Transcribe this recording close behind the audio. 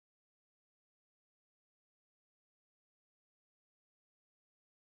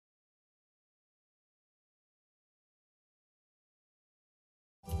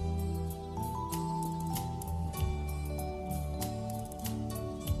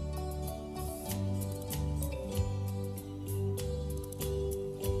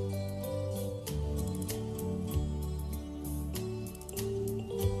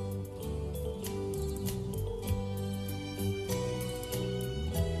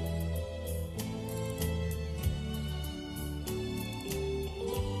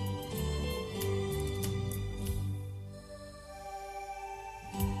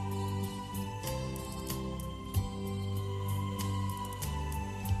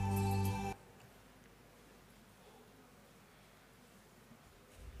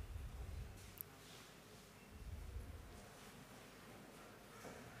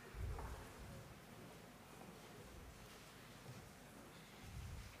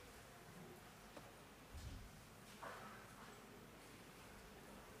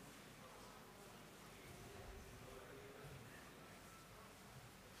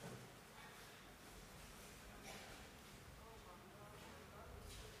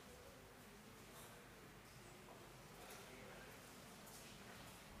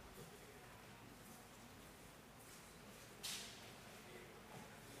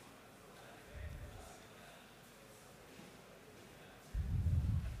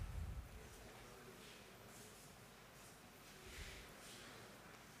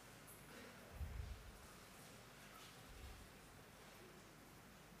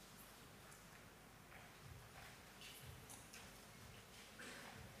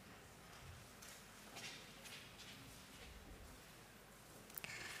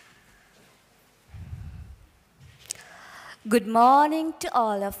Good morning to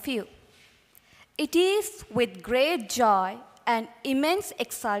all of you. It is with great joy and immense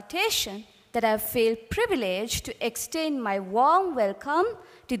exultation that I feel privileged to extend my warm welcome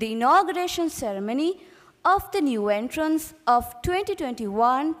to the inauguration ceremony of the new entrants of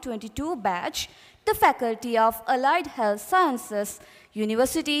 2021-22 batch, the Faculty of Allied Health Sciences,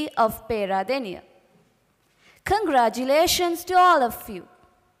 University of Peradeniya. Congratulations to all of you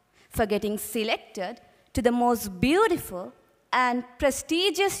for getting selected to the most beautiful and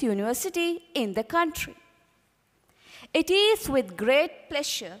prestigious university in the country. It is with great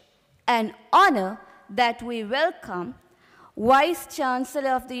pleasure and honor that we welcome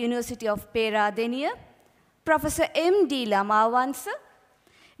Vice-Chancellor of the University of Peradeniya, Professor M.D. Lamawansa,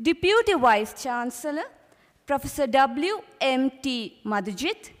 Deputy Vice-Chancellor, Professor W.M.T.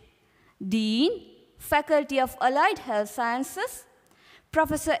 Madhujit, Dean, Faculty of Allied Health Sciences,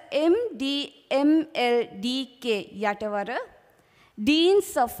 Professor M.D. M.L.D.K. Yatawara,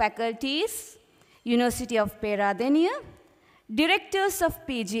 Deans of Faculties, University of Peradeniya, Directors of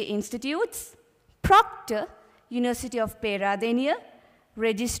PG Institutes, Proctor, University of Peradeniya,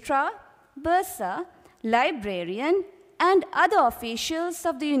 Registrar, Bursar, Librarian, and other officials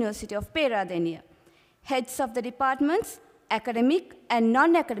of the University of Peradeniya, heads of the departments, academic and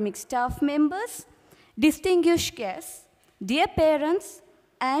non-academic staff members, distinguished guests, dear parents,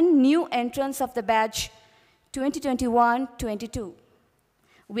 and new entrants of the batch 2021-22.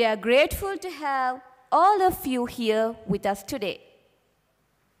 We are grateful to have all of you here with us today.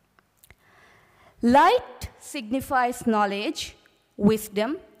 Light signifies knowledge,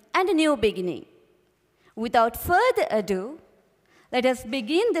 wisdom, and a new beginning. Without further ado, let us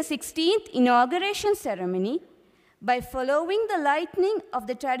begin the 16th inauguration ceremony by following the lighting of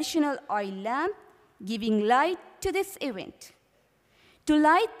the traditional oil lamp, giving light to this event. To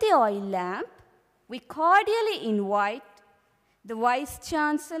light the oil lamp, we cordially invite the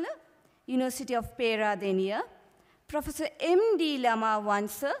Vice-Chancellor, University of Peradeniya, Professor M.D.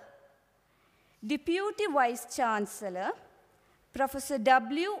 Lamawansa, Deputy Vice-Chancellor, Professor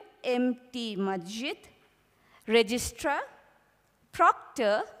W.M.T. Madhujit, Registrar,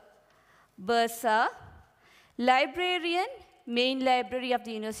 Proctor, Bursar, Librarian, Main Library of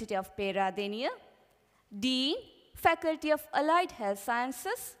the University of Peradeniya, Dean, Faculty of Allied Health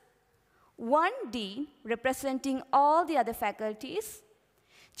Sciences, one Dean representing all the other faculties,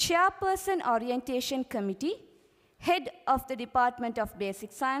 Chairperson Orientation Committee, Head of the Department of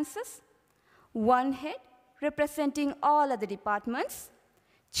Basic Sciences, one Head representing all other departments,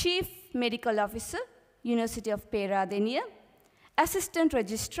 Chief Medical Officer, University of Peradeniya, Assistant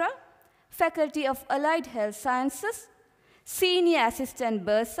Registrar, Faculty of Allied Health Sciences, Senior Assistant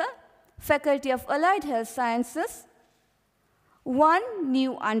Bursar, Faculty of Allied Health Sciences, one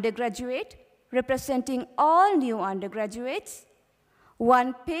new undergraduate representing all new undergraduates,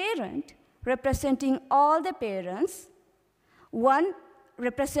 one parent representing all the parents, one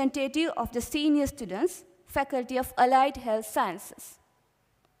representative of the senior students, Faculty of Allied Health Sciences.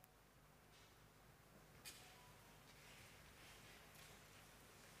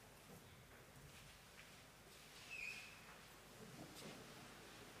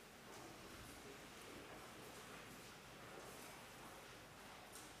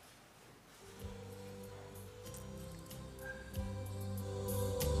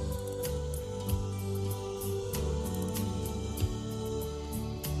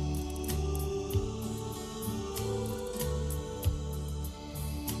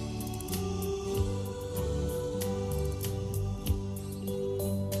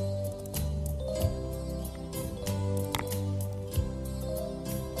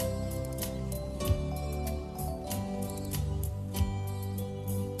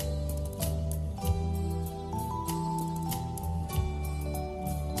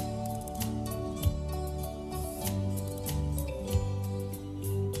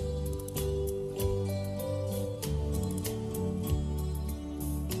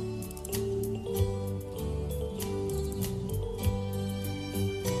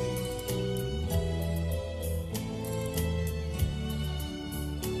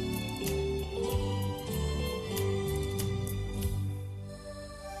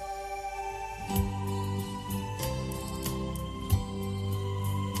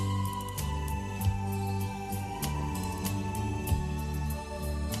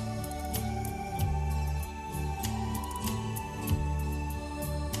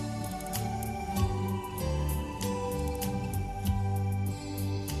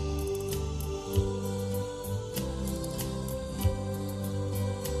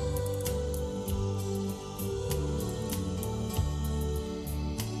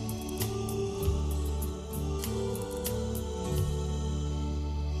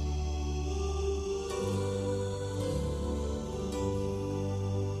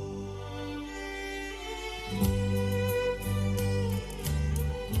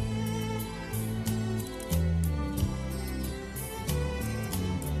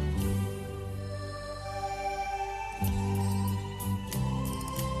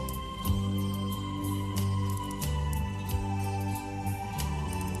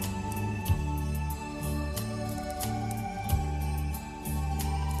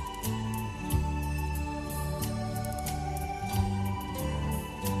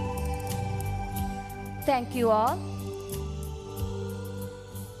 Thank you all.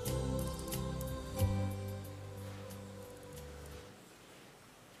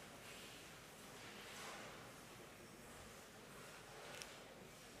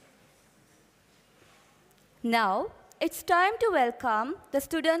 Now, it's time to welcome the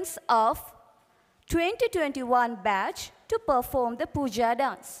students of 2021 batch to perform the puja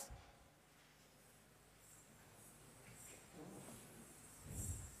dance.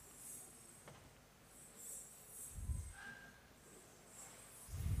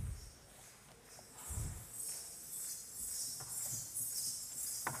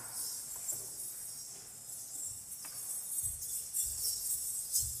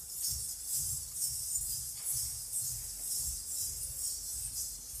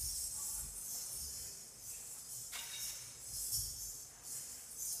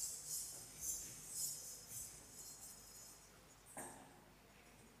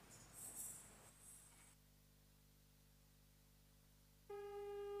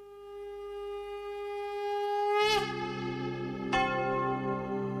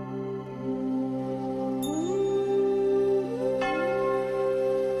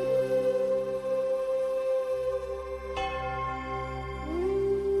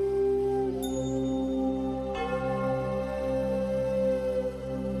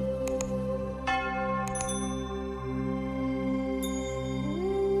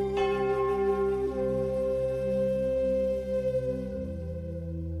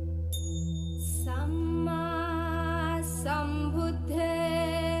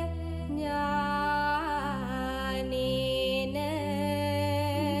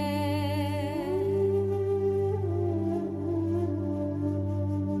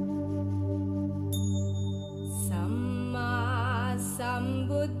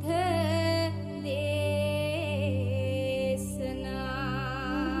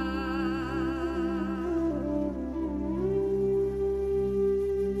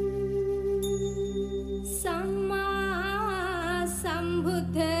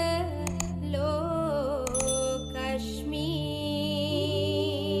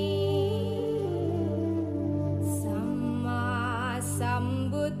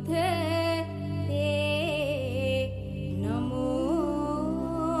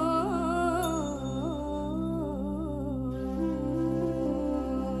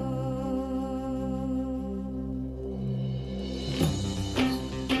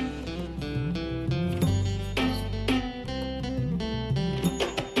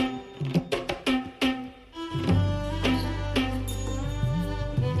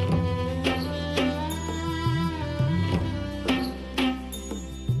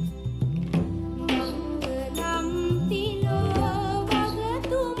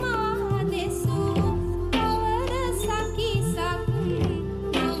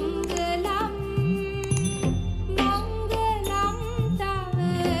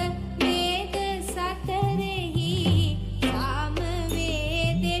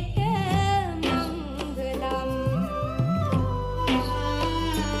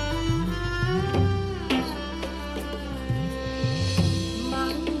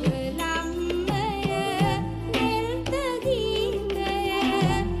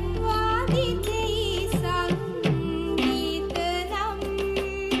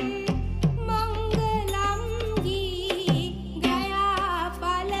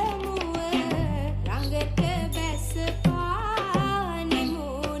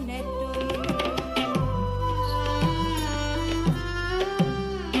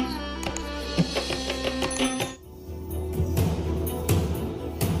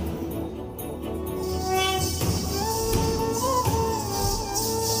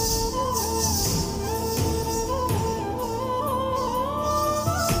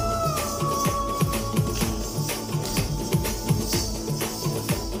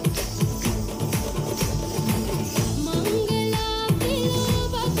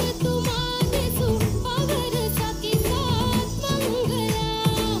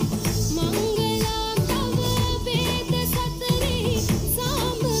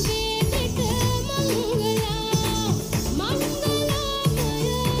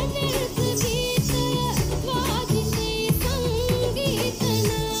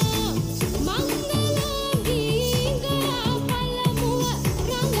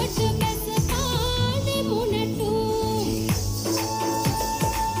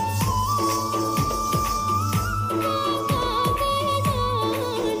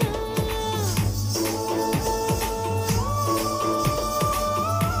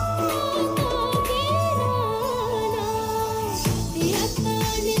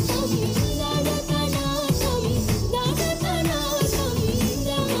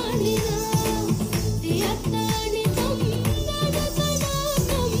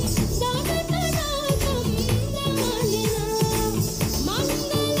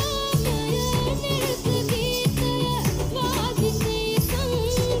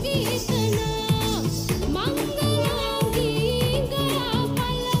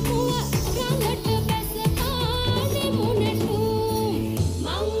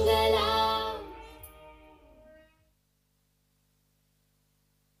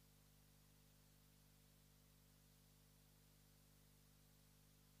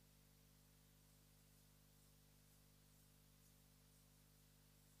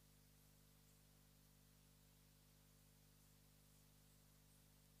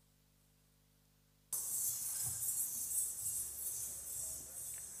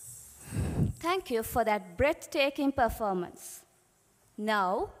 thank you for that breathtaking performance.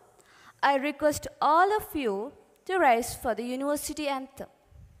 Now, I request all of you to rise for the university anthem.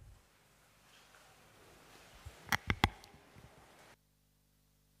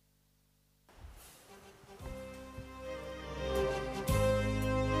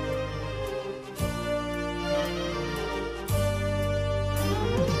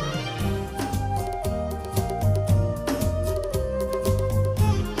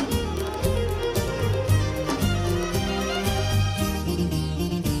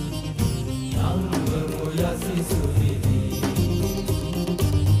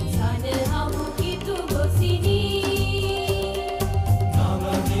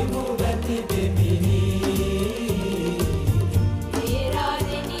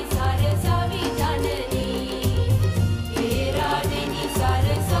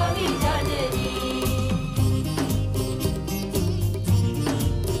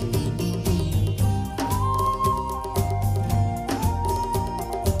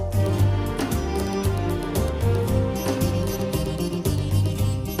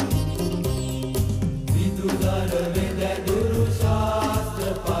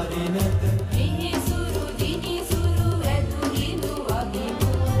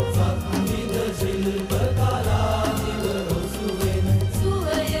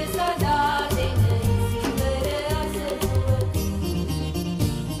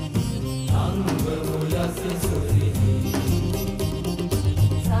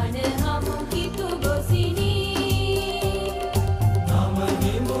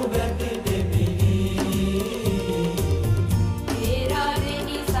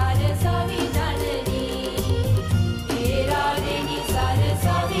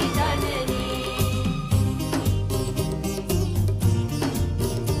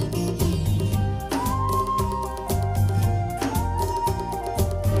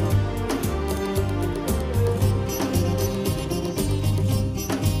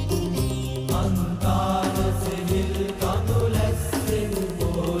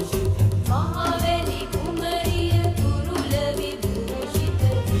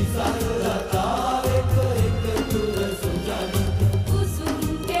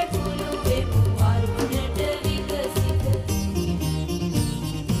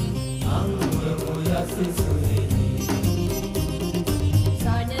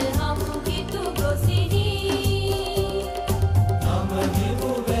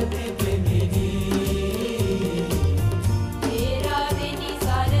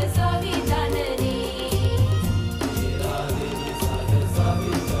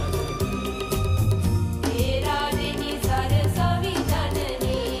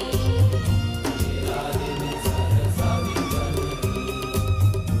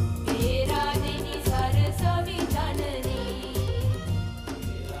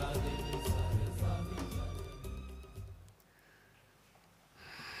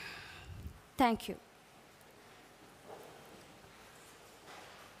 Thank you.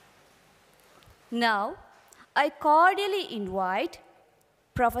 Now, I cordially invite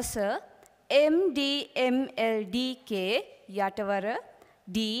Professor M.D.M.L.D.K. Yatavara,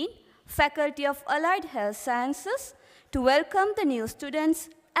 Dean, Faculty of Allied Health Sciences, to welcome the new students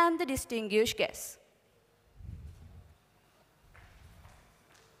and the distinguished guests.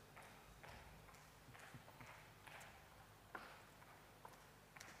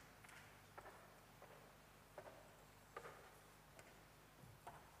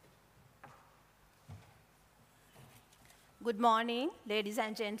 Good morning, ladies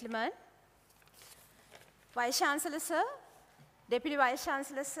and gentlemen. Vice-Chancellor Sir, Deputy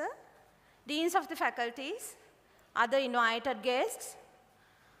Vice-Chancellor Sir, Deans of the faculties, other invited guests,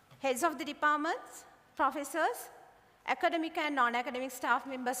 heads of the departments, professors, academic and non-academic staff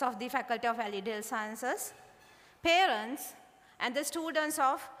members of the Faculty of Allied Health Sciences, parents, and the students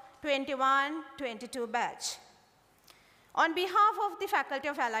of 21-22 batch. On behalf of the Faculty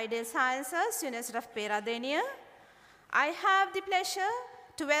of Allied Health Sciences, University of Peradeniya, I have the pleasure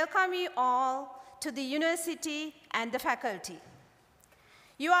to welcome you all to the university and the faculty.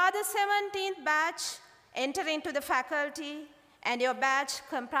 You are the 17th batch entering into the faculty, and your batch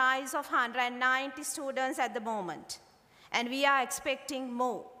comprises of 190 students at the moment, and we are expecting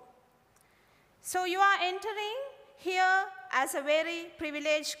more. So you are entering here as a very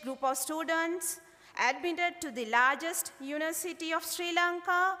privileged group of students admitted to the largest university of Sri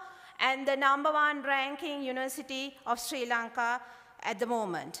Lanka and the #1 ranking University of Sri Lanka at the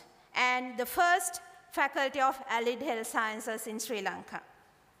moment, and the first Faculty of Allied Health Sciences in Sri Lanka.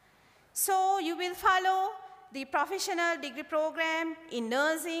 So you will follow the professional degree program in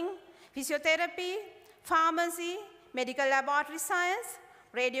nursing, physiotherapy, pharmacy, medical laboratory science,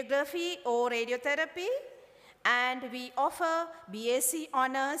 radiography or radiotherapy, and we offer BSc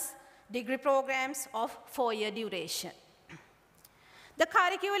honors degree programs of 4-year duration. The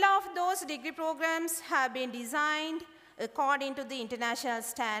curricula of those degree programs have been designed according to the international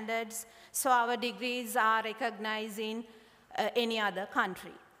standards, so our degrees are recognized in any other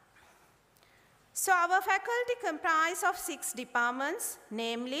country. So our faculty comprise of 6 departments,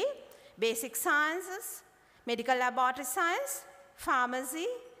 namely basic sciences, medical laboratory science, pharmacy,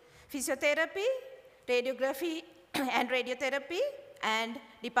 physiotherapy, radiography and radiotherapy, and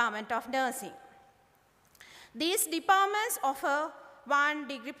Department of Nursing. These departments offer 1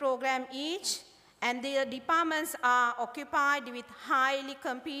 degree program each, and their departments are occupied with highly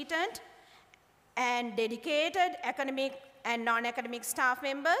competent and dedicated academic and non-academic staff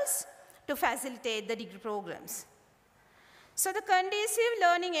members to facilitate the degree programs. So the conducive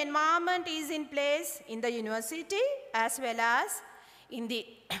learning environment is in place in the university as well as in the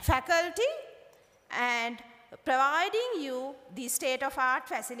faculty, and providing you the state-of-art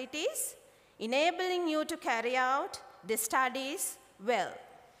facilities, enabling you to carry out the studies well.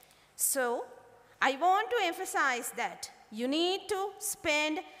 So I want to emphasize that you need to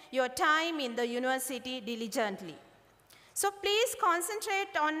spend your time in the university diligently. So please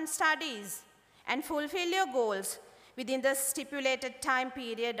concentrate on studies and fulfill your goals within the stipulated time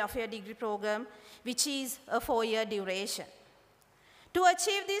period of your degree program, which is a 4-year duration. To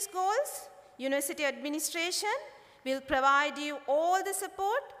achieve these goals, university administration will provide you all the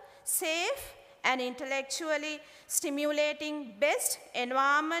support, safe and intellectually stimulating best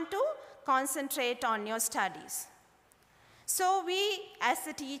environment to concentrate on your studies. So we, as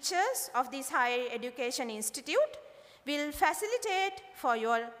the teachers of this higher education institute, will facilitate for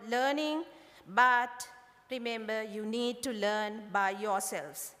your learning, but remember, you need to learn by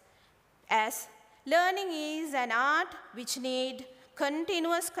yourselves, as learning is an art which needs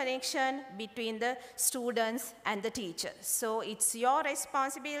continuous connection between the students and the teachers. So it's your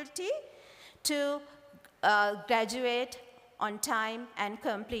responsibility to graduate on time and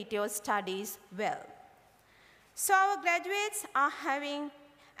complete your studies well. So our graduates are having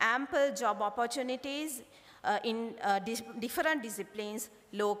ample job opportunities in different disciplines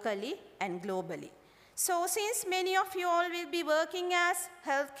locally and globally. So since many of you all will be working as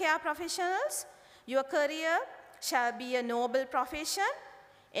healthcare professionals, your career shall be a noble profession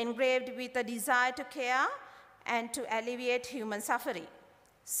engraved with a desire to care and to alleviate human suffering.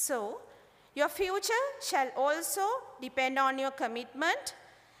 So your future shall also depend on your commitment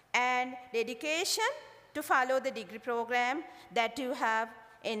and dedication to follow the degree program that you have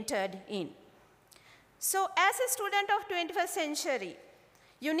entered in. So as a student of 21st century,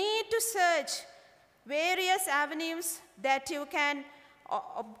 you need to search various avenues that you can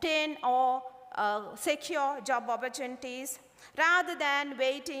obtain or secure job opportunities rather than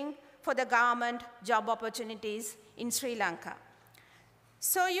waiting for the government job opportunities in Sri Lanka.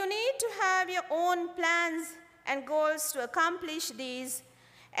 So you need to have your own plans and goals to accomplish these,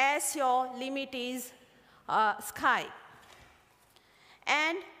 as your limit is sky.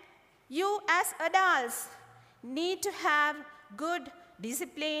 And you as adults need to have good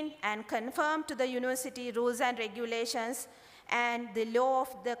discipline and conform to the university rules and regulations and the law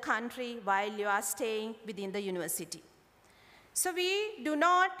of the country while you are staying within the university. So we do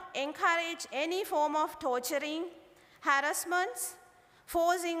not encourage any form of torturing, harassments,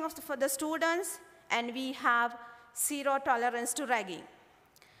 forcing for the students, and we have zero tolerance to ragging.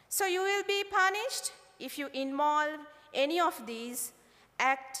 So you will be punished if you involve any of these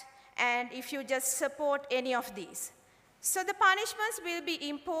acts and if you just support any of these. So the punishments will be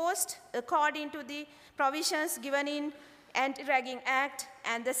imposed according to the provisions given in Anti-Ragging Act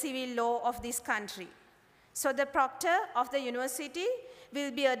and the civil law of this country. So the proctor of the university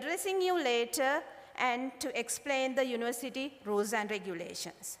will be addressing you later and to explain the university rules and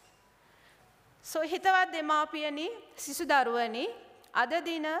regulations. So හිතවත් දෙමාපියනි සිසු දරුවනි අද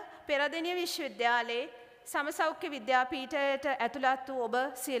දින පෙරදෙනිය විශ්වවිද්‍යාලයේ සමසෞඛ්‍ය විද්‍යාපීඨයට ඇතුළත් වූ ඔබ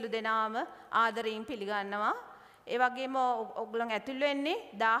සියලු දෙනාම ආදරයෙන් පිළිගන්නවා. ඒ වගේම ඔයගොල්ලන් ඇතුල් වෙන්නේ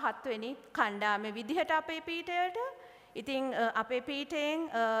 17 වෙනි කණ්ඩායමේ විදිහට අපේ පීඨයට. ඉතින් අපේ පීඨයෙන්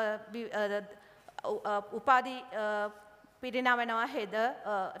උපාධි පිරිනමනවා හෙද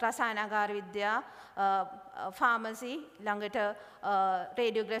රසායනාගාර විද්‍යා, ෆාමසි, ළඟට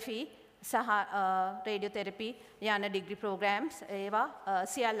රේඩියෝග්‍රැෆි සහ රේඩියෝതെරපි යන ඩිග්‍රී ප්‍රෝග්‍රෑම්ස් ඒවා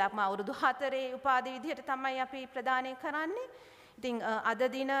සියල්ලක්ම අවුරුදු 4 උපාධි විදිහට තමයි අපි ප්‍රදානය කරන්නේ. ඉතින් අද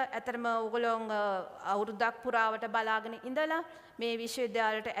දින ඇතරම ඕගොල්ලෝ අවුරුද්දක් පුරාවට බලාගෙන ඉඳලා මේ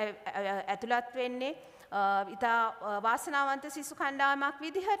විශ්වවිද්‍යාලයට ඇතුළත් වෙන්නේ ඉතා වාසනාවන්ත සිසු කණ්ඩායමක්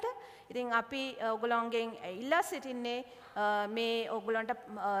විදිහට ඉතින් අපි ඔයගොල්ලන්ගෙන් ඉල්ලා සිටින්නේ මේ ඔයගොල්ලන්ට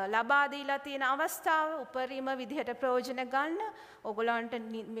ලබා දීලා තියෙන අවස්ථාව උපරිම විදිහට ප්‍රයෝජන ගන්න ඔයගොල්ලන්ට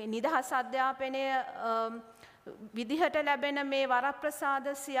නිදහස් අධ්‍යාපනය විදිහට ලැබෙන මේ වරප්‍රසාද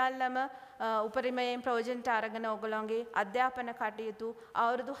සියල්ලම උපරිමයෙන් ප්‍රයෝජනට අරගෙන ඔයගොල්ලන්ගේ අධ්‍යාපන කටයුතු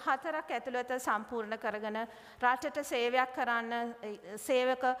අවුරුදු 4ක් ඇතුළත සම්පූර්ණ කරගෙන රටට සේවයක් කරන්න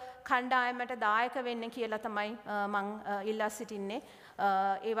සේවක කණ්ඩායමට දායක වෙන්න කියලා තමයි මම ඉල්ලා සිටින්නේ.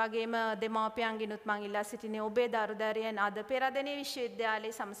 ඒ වගේම දෙමාපියන්ගෙනුත් මම ඉල්ලා සිටින්නේ ඔබේ දරුදරියන් අද පෙරදෙණිය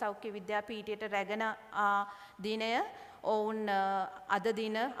විශ්වවිද්‍යාලයේ සමසෞඛ්‍ය විද්‍යාපීඨයට රැගෙන දිනය ඔවුන් අද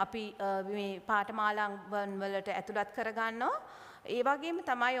දින අපි මේ පාඨමාලාවන් වලට ඇතුළත් කරගන්නවා. ඒ වගේම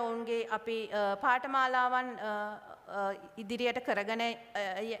තමයි ඔවුන්ගේ අපි පාඨමාලාවන් ඉදිරියට කරගෙන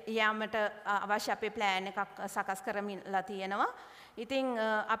යාමට අවශ්‍ය අපේ ප්ලෑන් එකක් සකස් කරමින්ලා තියෙනවා. ඉතින්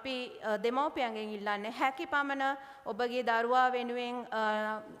අපි දෙමව්පියන්ගෙන් ඉල්ලන්නේ හැකි පමණ ඔබගේ දරුවා වෙනුවෙන්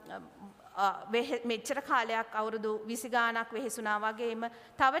මෙච්චර කාලයක් අවුරුදු 20 ගාණක් වෙහෙසුනා වගේම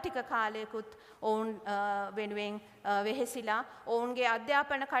තව ටික කාලයකුත් ඔවුන් වෙනුවෙන් වෙහෙසිලා ඔවුන්ගේ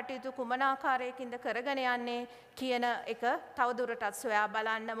අධ්‍යාපන කටයුතු කුමන ආකාරයකින්ද කරගෙන යන්නේ කියන එක තවදුරටත් සොයා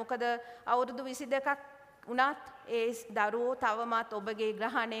බලන්න. මොකද අවුරුදු 22ක් වුණත් ඒ දරුවෝ තවමත් ඔබගේ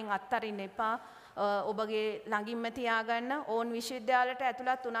ග්‍රහණයෙන් අත්තරින්න එපා. ඔබගේ ළඟින්ම තියාගන්න. ඔවුන් විශ්වවිද්‍යාලයට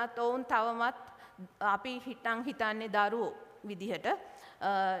ඇතුළත් වුණත් ඔවුන් තවමත් අපි හිතන්නේ දරුවෝ විදිහට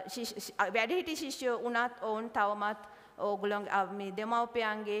වැඩිහිටි ශිෂ්‍යයෝ වුණත් ඔවුන් තවමත් ඕගොල්ලෝ මේ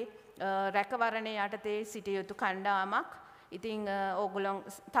දෙමව්පියන්ගේ රැකවරණය යටතේ සිටිය යුතු කණ්ඩායමක්. ඉතින් ඕගොල්ලෝ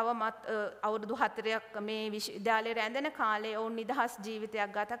තවමත් අවුරුදු 4ක් මේ විශ්වවිද්‍යාලයේ රැඳෙන කාලේ ඔවුන් නිදහස්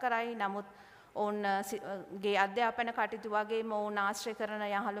ජීවිතයක් ගත කරයි. නමුත් ඔවුන්ගේ අධ්‍යාපන කටයුතු වගේම ඔවුන් ආශ්‍රය කරන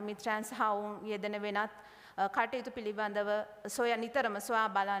යහළු මිත්‍රයන් සහ ඔවුන් යෙදෙන වෙනත් කටයුතු පිළිබඳව නිතරම සොයා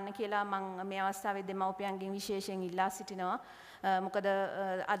බලන්න කියලා මම මේ අවස්ථාවේ දෙමව්පියන්ගෙන් විශේෂයෙන් ඉල්ලා සිටිනවා. මොකද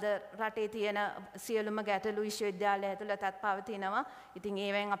අද රටේ තියෙන සියලුම ගැටලු විශ්වවිද්‍යාලය ඇතුළතත් පවතිනවා. ඉතින්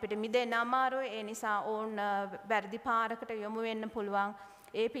ඒවෙන් අපිට මිදෙන්න අමාරුයි. ඒ නිසා ඔවුන් වැරදි පාරකට යොමු වෙන්න පුළුවන්.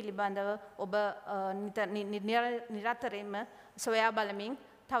 ඒ පිළිබඳව ඔබ නිරතරයෙන්ම සොයා බලමින්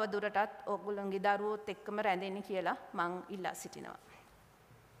තව දුරටත් ඔයගොල්ලන්ගේ දරුවොත් එක්කම රැඳෙන්න කියලා මම ඉල්ලා සිටිනවා.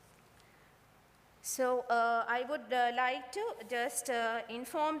 So I would like to just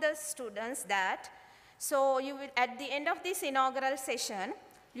inform the students that you will, at the end of this inaugural session,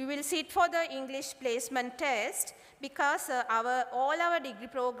 you will sit for the English placement test because all our degree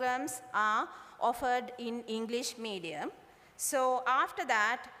programs are offered in English medium. So after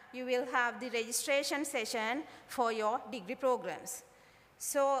that, you will have the registration session for your degree programs.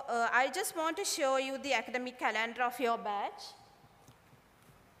 So I just want to show you the academic calendar of your batch.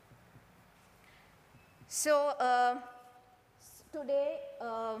 So today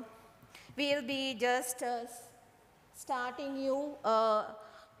we'll be just starting you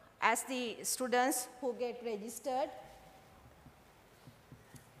as the students who get registered.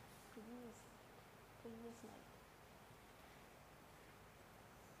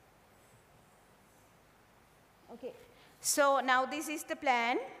 Okay, so now this is the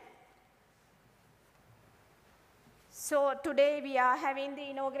plan. So today we are having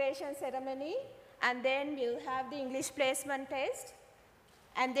the inauguration ceremony, and then we'll have the English placement test,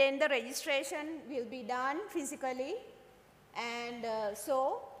 and then the registration will be done physically, and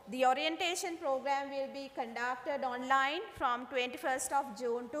so the orientation program will be conducted online from 21st of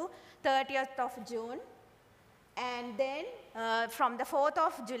June to 30th of June, and then from the 4th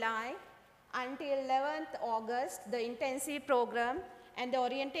of July until 11th August, the intensive program and the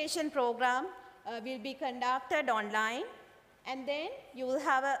orientation program will be conducted online, and then you will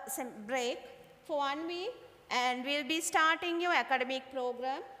have a break for 1 week, and we'll be starting your academic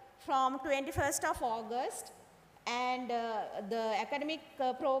program from 21st of August, and the academic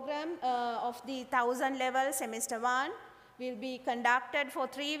program of the 1000 level semester 1 will be conducted for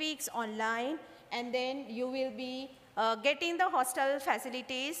 3 weeks online, and then you will be getting the hostel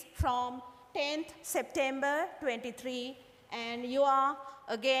facilities from 10th September 23, and you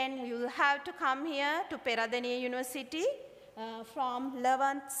will have to come here to Peradeniya University from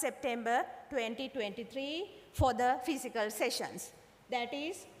 11th September 2023 for the physical sessions. That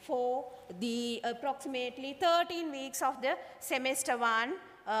is for the approximately 13 weeks of the semester 1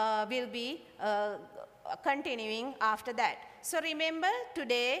 will be continuing after that. So remember,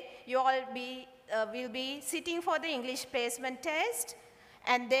 today you all will be sitting for the English placement test,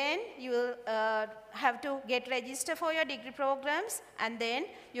 and then you will have to get registered for your degree programs, and then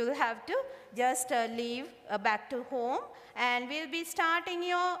you will have to just leave back to home, and we'll be starting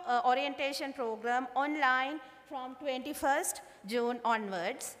your orientation program online from 21st June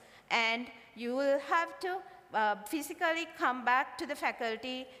onwards, and you will have to physically come back to the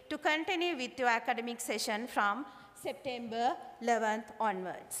faculty to continue with your academic session from September 11th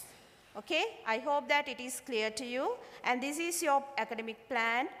onwards. Okay, I hope that it is clear to you. And this is your academic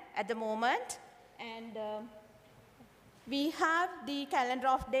plan at the moment. And we have the calendar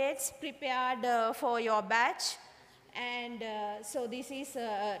of dates prepared for your batch. And so this is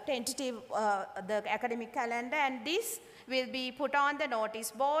tentative, the academic calendar. And this will be put on the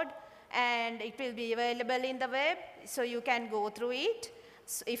notice board. And it will be available in the web. So you can go through it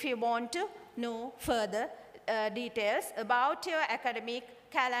if you want to know further details about your academic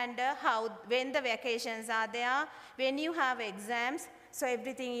calendar, when the vacations are there, when you have exams, so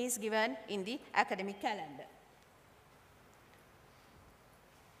everything is given in the academic calendar.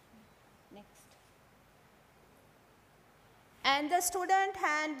 Next. And the student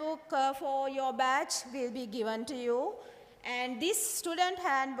handbook for your batch will be given to you. And this student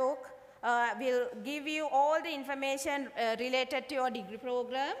handbook will give you all the information related to your degree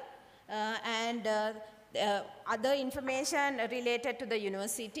program and other information related to the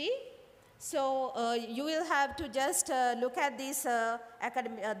university. So you will have to just look at this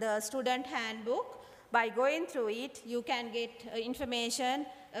the student handbook. By going through it, you can get information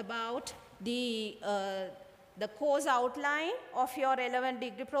about the course outline of your relevant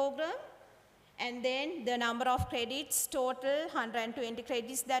degree program, and then the number of credits, total 120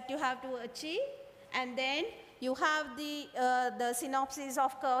 credits that you have to achieve, and then you have the synopsis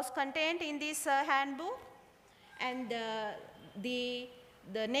of course content in this handbook. And the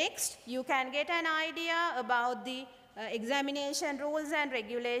next, you can get an idea about the examination rules and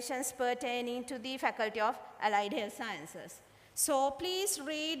regulations pertaining to the Faculty of Allied Health Sciences. So please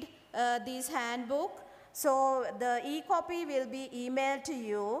read this handbook. So the e-copy will be emailed to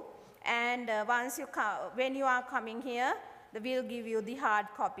you, and when you are coming here, we'll give you the hard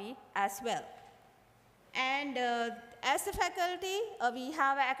copy as well. And as a faculty, we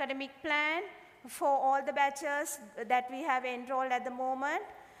have an academic plan for all the batches that we have enrolled at the moment.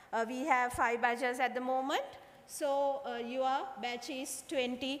 We have 5 batches at the moment. So your batch is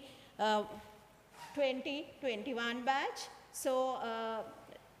 2021 batch. So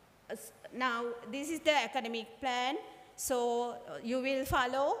now this is the academic plan. So you will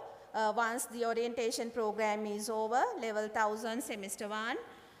follow once the orientation program is over, level 1000 semester 1.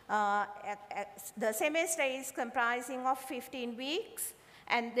 The semester is comprising of 15 weeks,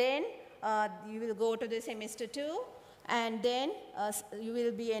 and then you will go to the semester 2, and then you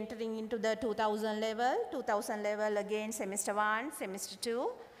will be entering into the 2000 level again semester 1, semester 2.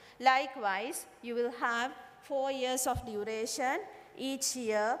 Likewise, you will have 4 years of duration. Each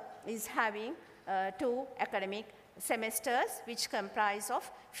year is having 2 academic semesters which comprise of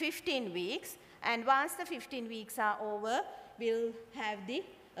 15 weeks, and once the 15 weeks are over, we'll have the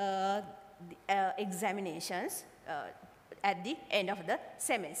examinations at the end of the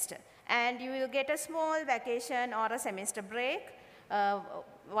semester. And you will get a small vacation or a semester break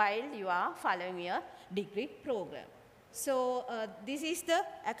while you are following your degree program. So this is the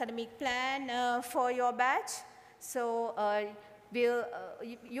academic plan for your batch. So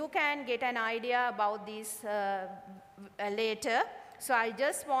you can get an idea about this later. So I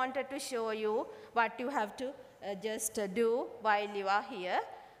just wanted to show you what you have to just do while you are here.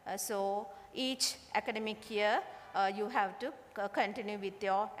 So each academic year, you have to continue with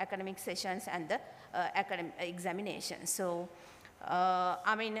your academic sessions and the academic examinations. So,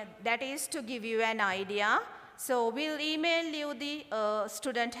 I mean, that is to give you an idea. So we'll email you the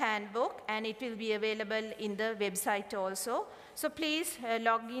student handbook, and it will be available in the website also. So please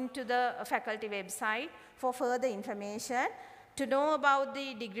log into the faculty website for further information to know about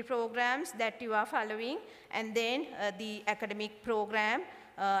the degree programs that you are following, and then the academic program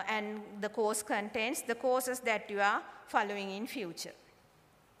and the course contents, the courses that you are following in future.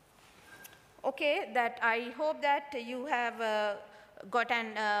 Okay, that I hope that you have got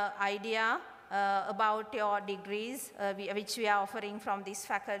an idea about your degrees which we are offering from this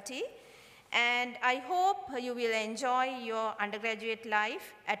faculty. And I hope you will enjoy your undergraduate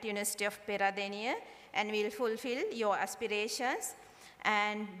life at University of Peradeniya and will fulfill your aspirations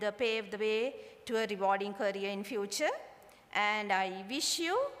and pave the way to a rewarding career in future. And I wish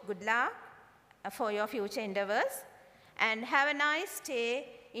you good luck for your future endeavors, and have a nice stay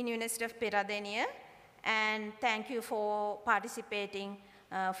in University of Peradeniya, and thank you for participating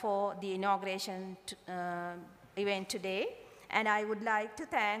for the inauguration event today. And I would like to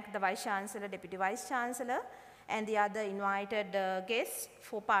thank the Vice-Chancellor, Deputy Vice-Chancellor, and the other invited guests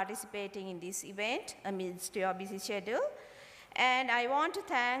for participating in this event amidst your busy schedule. And I want to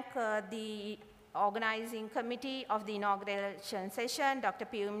thank the organizing committee of the inauguration session, Dr.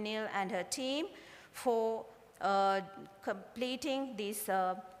 Piyum Neal and her team, for completing this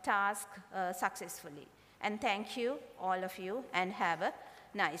task successfully. And thank you, all of you, and have a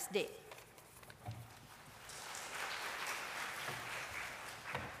nice day.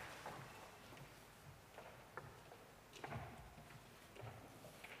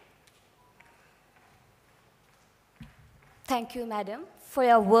 Thank you, Madam, for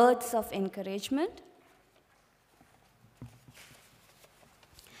your words of encouragement.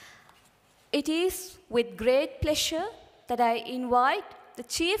 It is with great pleasure that I invite the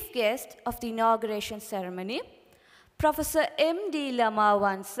chief guest of the inauguration ceremony, Professor M.D.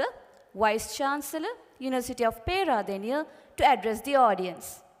 Lamawansa, Vice-Chancellor, University of Peradeniya, to address the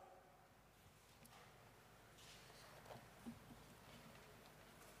audience.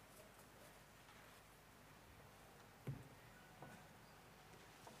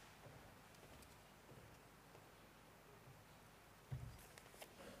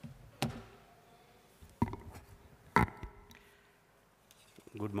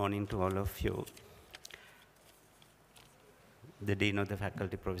 Good morning to all of you. The Dean of the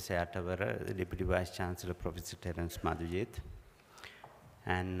Faculty, Professor Atavara, the Deputy Vice-Chancellor, Professor Terence Madhujit,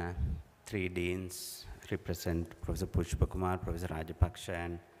 and 3 deans represent Professor Pushpakumar, Professor Rajapaksha,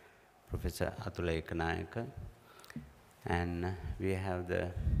 and Professor Atula Ekanayaka. And we have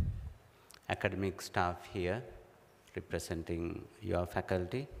the academic staff here representing your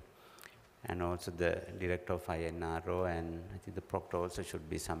faculty, and also the director of INRO, and I think the proctor also should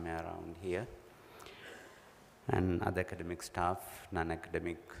be somewhere around here, and other academic staff,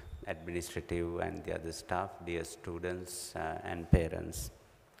 non-academic, administrative, and the other staff, dear students and parents.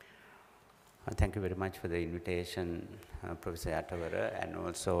 Thank you very much for the invitation, Professor Atavara, and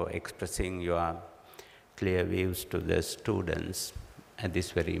also expressing your clear views to the students at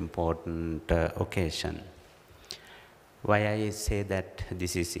this very important occasion. Why I say that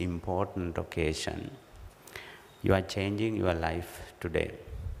this is important occasion? You are changing your life today.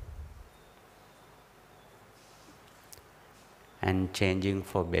 And changing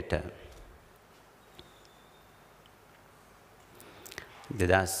for better.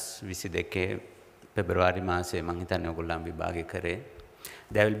 2022 February මාසයේ මම හිතන්නේ ඔයගොල්ලන් විභාගය කරේ.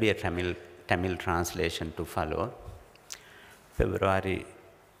 There will be a Tamil translation to follow. February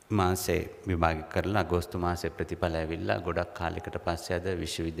මාසේ විභාග කරලා අගෝස්තු මාසේ ප්‍රතිඵල ඇවිල්ලා ගොඩක් කාලයකට පස්සේ අද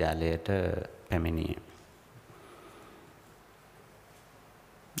විශ්වවිද්‍යාලයට පැමිණියේ.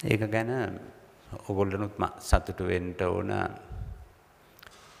 ඒක ගැන ඔයගොල්ලනුත් සතුටු වෙන්න ඕන.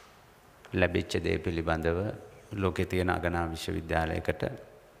 ලැබිච්ච දේ පිළිබඳව ලෝකේ තියෙන අගනා විශ්වවිද්‍යාලයකට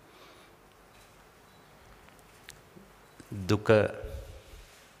දුකටපත්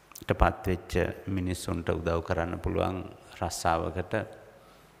වෙච්ච මිනිස්සුන්ට උදව් කරන්න පුළුවන් රස්සාවකට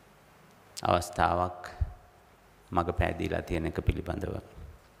අවස්ථාවක් මග පෑදීලා තියෙන එක පිළිබඳව.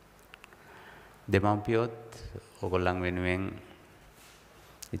 දෙමව්පියොත් ඔයගොල්ලන් වෙනුවෙන්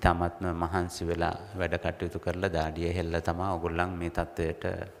ඉතාමත්ම මහන්සි වෙලා වැඩ කටයුතු කරලා දාඩිය හෙල්ල තමයි ඔයගොල්ලන් මේ තත්ත්වයට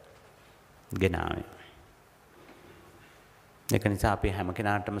ගෙනාවේ. ඒක නිසා අපි හැම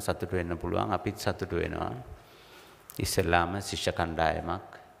කෙනාටම සතුටු වෙන්න පුළුවන්. අපිත් සතුටු වෙනවා. ඉස්සෙල්ලාම ශිෂ්‍ය කණ්ඩායමක්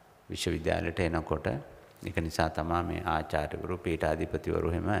විශ්වවිද්‍යාලයට එනකොට ඒක නිසා තමයි මේ ආචාර්යවරු පීඨාධිපතිවරු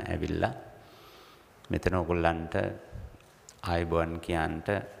හැම ඇවිල්ලා මෙතන ඔයගොල්ලන්ට ආයුබෝවන් කියන්ට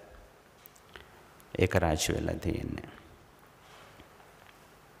ඒක රාශි වෙලා තියෙන්නේ.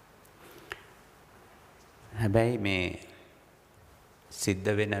 හැබැයි මේ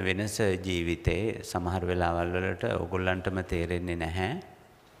සිද්ධ වෙන වෙනස ජීවිතේ සමහර වෙලාවල් වලට ඔයගොල්ලන්ටම තේරෙන්නේ නැහැ.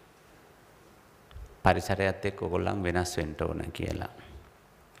 පරිසරයත් එක්ක ඔයගොල්ලන් වෙනස් වෙන්න ඕන කියලා.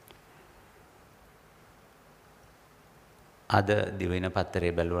 අද දිවයින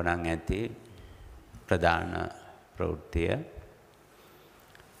පත්තරේ බැලුවා නම් ඇති ප්‍රධාන ප්‍රවෘත්තිය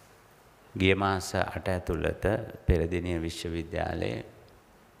ගිය මාස 8 ඇතුළත පෙරදිනිය විශ්වවිද්‍යාලයේ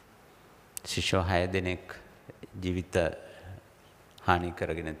ශිෂ්‍ය 6 දෙනෙක් ජීවිත හානි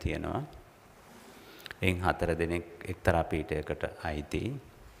කරගෙන තියෙනවා. එයින් 4 දෙනෙක් එක්තරා පීඨයකට අයිති.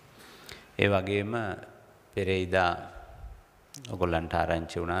 ඒ වගේම පෙරේදා ඔයගොල්ලන්ට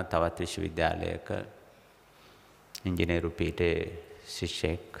ආරංචි වුණා තවත් විශ්වවිද්‍යාලයක ඉංජිනේරු පීඨයේ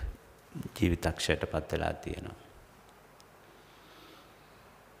ශිෂ්‍යෙක් ජීවිතක්ෂයට පත් වෙලා තියෙනවා.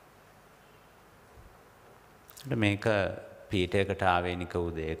 මේක පීඨයකට ආවේනික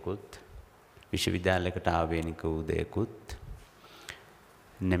වූ දෙයකුත් විශ්වවිද්‍යාලයකට ආවේනික වූ දෙයකුත්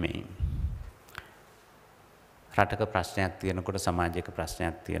නෙමෙයි. රටක ප්‍රශ්නයක් තියෙනකොට සමාජයක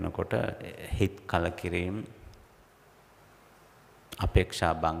ප්‍රශ්නයක් තියෙනකොට හිත කලකිරීම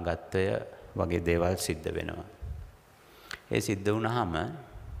අපේක්ෂා බංගත්වය වගේ දේවල් සිද්ධ වෙනවා. ඒ සිද්ධ වුණාම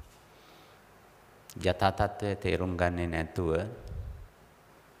යථා තත්ත්වය තේරුම් ගන්නේ නැතුව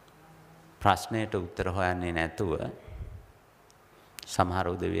ප්‍රශ්නයට උත්තර හොයන්නේ නැතුව සමහර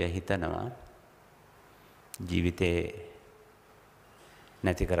උදවිය හිතනවා ජීවිතේ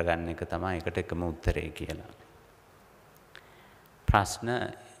නැති කරගන්න එක තමයි එකට එකම උත්තරේ කියලා. ප්‍රශ්න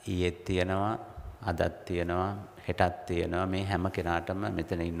ඊයේ තියෙනවා, අදත් තියෙනවා, හෙටත් තියෙනවා. මේ හැම කෙනාටම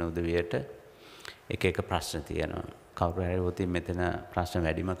මෙතන ඉන්න උදවියට එක එක ප්‍රශ්න තියෙනවා. කවුරු හරි උතින් මෙතන ප්‍රශ්න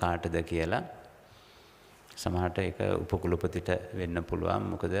වැඩිම කාටද කියලා සමහරට ඒක උපකුලපතිට වෙන්න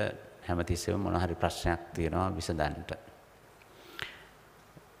පුළුවන්. මොකද හැමතිස්සෙම මොන හරි ප්‍රශ්නයක් තියෙනවා විසඳන්න.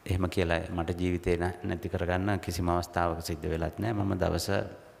 එහෙම කියලා මට ජීවිතේ නැති කරගන්න කිසිම අවස්ථාවක සිද්ධ වෙලත් නැහැ. මම දවස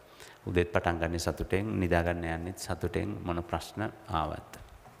උදේත් පටන් ගන්න සතුටෙන්, නිදා ගන්න යන්නේ සතුටෙන් මොන ප්‍රශ්න ආවත්.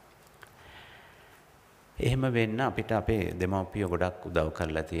 එහෙම වෙන්න අපිට අපේ දෙමව්පියෝ ගොඩක් උදව්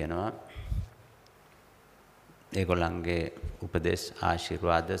කරලා තියෙනවා. ඒගොල්ලන්ගේ උපදෙස්,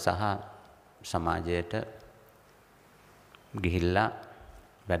 ආශිර්වාද සහ සමාජයට ගිහිල්ලා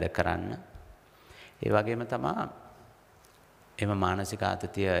වැඩ කරන්න. ඒ වගේම තමයි එම මානසික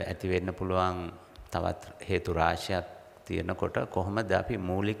ආතතිය ඇති වෙන්න පුළුවන් තවත් හේතු රාශියක් තියෙනකොට කොහොමද අපි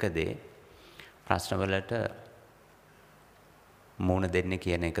මූලික දේ ප්‍රශ්නවලට මුහුණ දෙන්නේ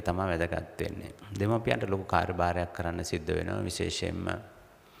කියන එක තමයි වැදගත් වෙන්නේ. දෙමව්පියන්ට ලොකු කාර්යභාරයක් කරන්න සිද්ධ වෙනවා. විශේෂයෙන්ම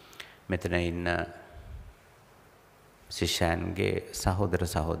මෙතන ඉන්න ශිෂ්‍යයන්ගේ සහෝදර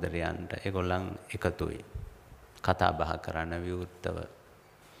සහෝදරයන්ට ඒගොල්ලන් එකතුයි කතා බහ කරන්න විවෘතව.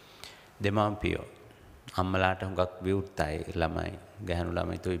 දෙමව්පියෝ අම්මලාට හුඟක් විවෘතයි ළමයි, ගැහැණු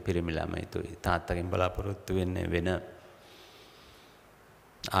ළමයිතුයි පිරිමි ළමයිතුයි. තාත්තගෙන් බලාපොරොත්තු වෙන්නේ වෙන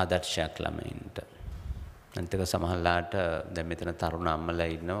ආදර්ශයක් ළමයින්ට. අන්තික සමහරලාට දැන් මෙතන තරුණ අම්මලා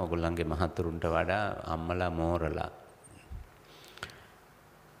ඉන්නවා. ඔයගොල්ලන්ගේ මහතුරුන්ට වඩා අම්මලා මෝරලා.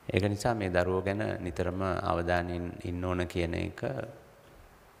 ඒක නිසා මේ දරුවෝ ගැන නිතරම අවධානයෙන් ඉන්න ඕන කියන එක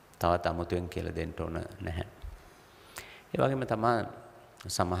තවත් අමුතුවෙන් කියලා දෙන්න ඕන නැහැ. ඒ වගේම තමයි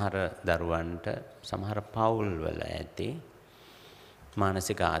සමහර දරුවන්ට සමහර පවුල්වල ඇති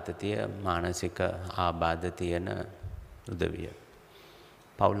මානසික ආතතිය, මානසික ආබාධ තියෙන උදවිය.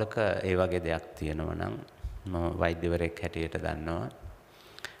 පවුලක ඒ වගේ දෙයක් තියෙනවා නම් මම වෛද්‍යවරයෙක් හැටියට දන්නවා.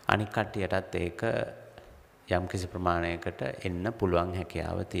 අනික් කට්ටියටත් ඒක යම් කිසි ප්‍රමාණයකට එන්න පුළුවන්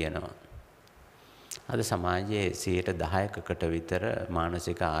හැකියාව තියෙනවා. අද සමාජයේ 10%කට විතර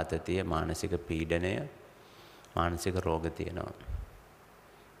මානසික ආතතිය, මානසික පීඩනය, මානසික රෝග තියෙනවා.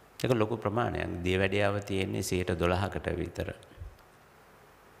 ඒක ලොකු ප්‍රමාණයක්. දියවැඩියාව තියෙන්නේ 12%කට විතර.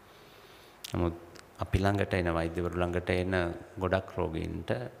 නමුත් අපි ළඟට එන වෛද්‍යවරු ළඟට එන ගොඩක්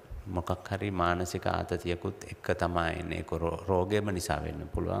රෝගීන්ට මොකක් හරි මානසික ආතතියකුත් එක්ක තමයි එන්නේ. ඒක රෝගයම නිසා වෙන්න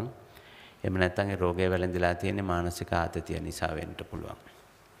පුළුවන්. එහෙම නැත්නම් ඒ රෝගය වැළඳිලා තියෙන්නේ මානසික ආතතිය නිසා වෙන්න පුළුවන්.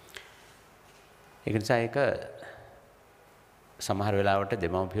 ඒක නිසා ඒක සමහර වෙලාවට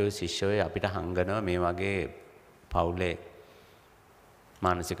දෙමව්පියෝ ශිෂ්‍යයෝ අපිට හංගනවා මේ වගේ පවුලේ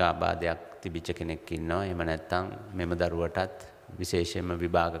මානසික ආබාධයක් තිබිච්ච කෙනෙක් ඉන්නවා. එහෙම නැත්නම් මෙම දරුවටත් විශේෂයෙන්ම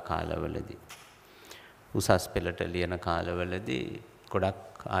විභාග කාලවලදී උසස් පෙළට ලියන කාලවලදී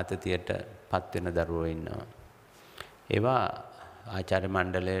ගොඩක් ආතතියට පත් වෙන දරුවෝ ඉන්නවා. ඒවා ආචාර්ය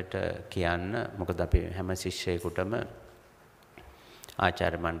මණ්ඩලයට කියන්න. මොකද අපි හැම ශිෂ්‍යයෙකුටම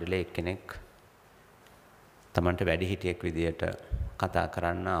ආචාර්ය මණ්ඩලයේ එක්කෙනෙක් තමන්ට වැඩිහිටියෙක් විදියට කතා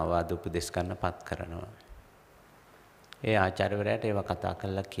කරන්න, අවවාද උපදෙස් ගන්න පත් කරනවා. ඒ ආචාර්යවරයාට ඒවා කතා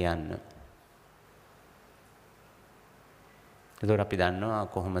කරලා කියන්න. එතකොට අපි දන්නවා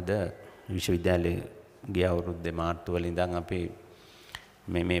කොහොමද විශ්වවිද්‍යාලයේ ගිය අවුරුද්දේ මාර්තු වල ඉඳන් අපි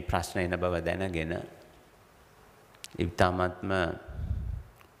මේ ප්‍රශ්න එන බව දැනගෙන ඉතාමත්ම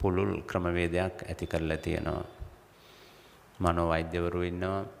පුළුල් ක්‍රමවේදයක් ඇති කරලා තියෙනවා. මනෝ වෛද්‍යවරු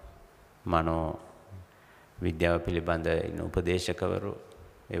ඉන්නවා, මනෝ විද්‍යාව පිළිබඳ ඉන්න උපදේශකවරු,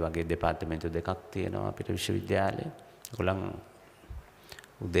 ඒ වගේ දෙපාර්තමේන්තු දෙකක් තියෙනවා අපිට විශ්වවිද්‍යාලේ. ඒගොල්ලන්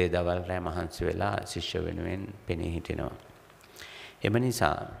උදේ දවල් රැ මහන්සි වෙලා ශිෂ්‍ය වෙනුවෙන් පෙනී හිටිනවා. එම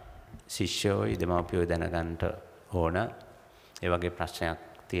නිසා ශිෂ්‍යෝයි දෙමව්පියෝ දැනගන්න ඕන ඒ වගේ ප්‍රශ්නයක්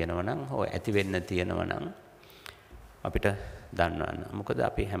තියෙනවා නම් හෝ ඇති වෙන්න තියෙනවා නම් අපිට දන්නවන්න. මොකද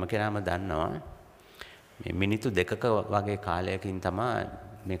අපි හැම කෙනාම දන්නවා මේ මිනිත්තු 2ක වගේ කාලයකින් තමයි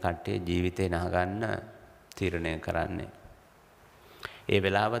මේ කට්ටිය ජීවිතේ නහගන්න තීරණය කරන්නේ. ඒ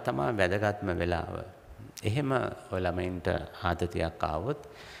වෙලාව තමයි වැදගත්ම වෙලාව. එහෙම ඔය ළමයින්ට ආතතියක් ආවොත්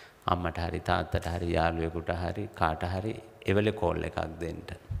අම්මට හරි තාත්තට හරි යාළුවෙකුට හරි කාට හරි එවලේ කෝල් එකක් දෙන්න.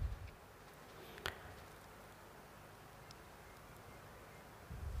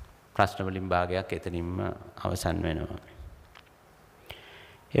 ප්‍රශ්න වලින් භාගයක් එතනින්ම අවසන් වෙනවා.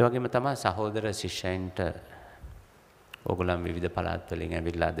 ඒ වගේම තමයි සහෝදර ශිෂ්‍යයන්ට ඕගොල්ලන් විවිධ පළාත් වලින්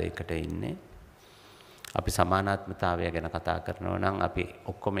ඇවිල්ලා අද එකට ඉන්නේ. අපි සමානාත්මතාවය ගැන කතා කරනවා නම් අපි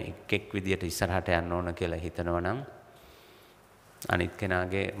ඔක්කොම එක් විදියට ඉස්සරහට යන්න ඕන කියලා හිතනවා නම් අනිත්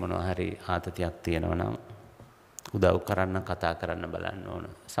කෙනාගේ මොනවා හරි ආතතියක් තියෙනවා නම් උදව් කරන්න කතා කරන්න බලන්න ඕන.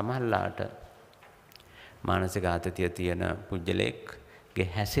 සමහරලාට මානසික ආතතිය තියෙන පුජ්‍යලෙක්ගේ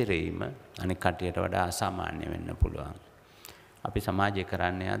හැසිරීම අනිත් කටියට වඩා අසාමාන්‍ය වෙන්න පුළුවන්. අපි සමාජය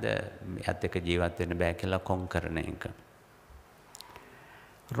කරන්නේ අද එයත් එක්ක ජීවත් වෙන්න බෑ කියලා කොන් කරන එක.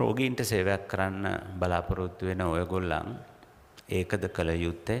 රෝගීන්ට සේවයක් කරන්න බලාපොරොත්තු වෙන ඔයගොල්ලන් ඒකද කළ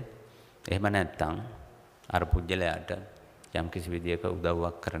යුත්තේ? එහෙම නැත්නම් අර පුජ්‍යලයාට යම් කිසි විදියක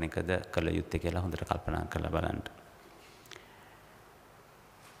උදව්වක් කරන එකද කළ යුත්තේ කියලා හොඳට කල්පනා කරලා බලන්න.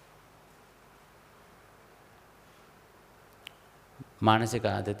 මානසික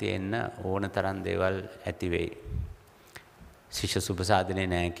ආතතිය එන්න ඕන තරම් දේවල් ඇති වෙයි. ශිෂ්‍ය සුබසාධනේ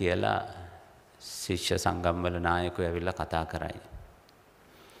නැහැ කියලා ශිෂ්‍ය සංගම් වල නායකයෝ ඇවිල්ලා කතා කරයි.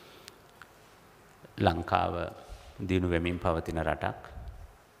 ලංකාව දිනු වෙමින් පවතින රටක්.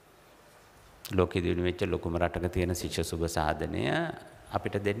 ලෝකෙ දිනු වෙච්ච ලොකුම රටක තියෙන ශිෂ්‍ය සුබසාධනය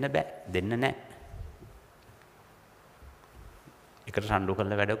අපිට දෙන්න බෑ. දෙන්න නැහැ. ඒකට රණ්ඩු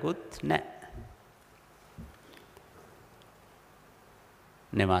කරලා වැඩකුත් නැහැ.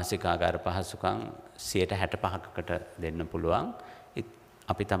 නෙවාසිකාගාර පහසුකම් 65%කට දෙන්න පුළුවන්.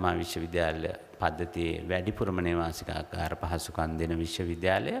 අපි තමයි විශ්වවිද්‍යාල පද්ධතියේ වැඩිපුරම නෙවාසිකාගාර පහසුකම් දෙන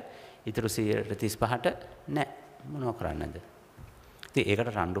විශ්වවිද්‍යාලය. ඊටු 35%ට නැහැ. මොනව කරන්නද? ඉතින් ඒකට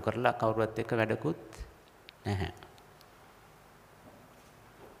රණ්ඩු කරලා කවුරුවත් එක්ක වැඩකුත් නැහැ.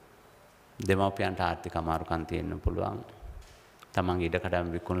 දෙමව්පියන්ට ආර්ථික අමාරුකම් තියෙන්න පුළුවන්. තමන්ගේ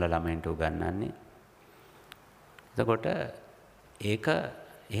ඉඩකඩම් විකුණලා ළමයින්ට උගන්වන්නේ. එතකොට ඒක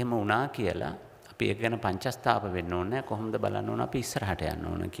එහෙම වුණා කියලා අපි ඒක ගැන පංචස්තාප වෙන්න ඕනේ නැහැ. කොහොමද බලන්න ඕන අපි ඉස්සරහට යන්න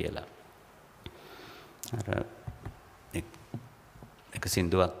ඕන කියලා. අර එක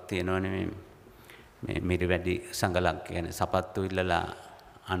සින්දුවක් තියෙනවනේ මේ මිරිවැඩි සංගලක් කියන්නේ සපත්තු ඉල්ලලා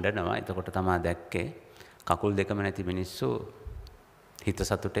අඬනවා. එතකොට තමයි දැක්කේ කකුල් දෙකම නැති මිනිස්සු හිත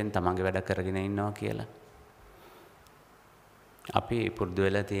සතුටෙන් තමන්ගේ වැඩ කරගෙන ඉන්නවා කියලා. අපි පුරුදු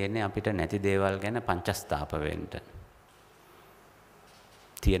වෙලා තියෙන්නේ අපිට නැති දේවල් ගැන පංචස්තාප වෙන්න.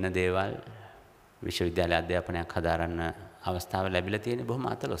 තියෙන දේවල් විශ්වවිද්‍යාල අධ්‍යාපනයක් හදාරන්න අවස්ථාව ලැබිලා තියෙන්නේ බොහොම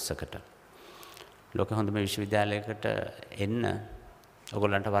අතලොස්සකට. ලෝකෙ හොඳම විශ්වවිද්‍යාලයකට එන්න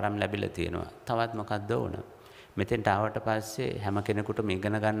ඔයගොල්ලන්ට වරම් ලැබිලා තියෙනවා. තවත් මොකක්ද ඕන? මෙතෙන්ට ආවට පස්සේ හැම කෙනෙකුටම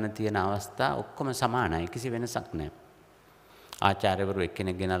ඉගෙන ගන්න තියෙන අවස්ථා ඔක්කොම සමානයි. කිසි වෙනසක් නැහැ. ආචාර්යවරු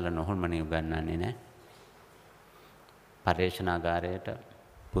එක්කෙනෙක් ගෙනල්ලා නොහොල්මනේ උගන්වන්නේ නැහැ. පර්යේෂණාගාරයට,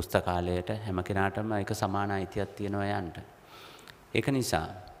 පුස්තකාලයට හැම කෙනාටම එක සමාන අයිතියක් තියෙනවා යන්න. ඒක නිසා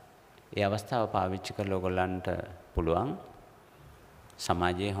ඒ අවස්ථාව පාවිච්චි කරලා ඔයගොල්ලන්ට පුළුවන්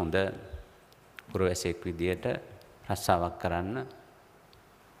සමාජයේ හොඳ පුරවැසියෙක් විදියට රස්සාවක් කරන්න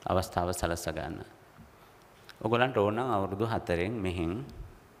අවස්ථාව සලසා ගන්න. ඔයගොල්ලන්ට ඕන නම් අවුරුදු 4න් මෙහින්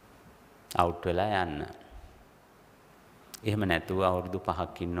අවුට් වෙලා යන්න. එහෙම නැතුව අවුරුදු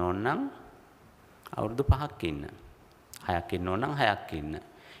 5ක් ඉන්න ඕන නම් අවුරුදු 5ක් ඉන්න. 6ක් ඉන්න ඕන නම් 6ක් ඉන්න.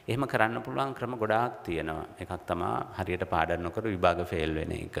 එහෙම කරන්න පුළුවන් ක්‍රම ගොඩාක් තියෙනවා. එකක් තමයි හරියට පාඩම් නොකර විභාග ෆේල්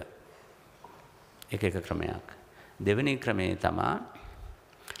වෙන එක. එක ක්‍රමයක්. දෙවෙනි ක්‍රමේ තමයි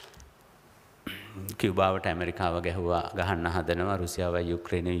කියුබාවට ඇමරිකාව ගහන්න හදනවා. රුසියාවයි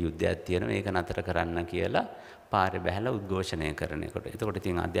යුක්‍රේනයේ යුද්ධයක් තියෙනවා. ඒක නතර කරන්න කියලා පාරේ බැහැලා උද්ඝෝෂණය කරන එකට. එතකොට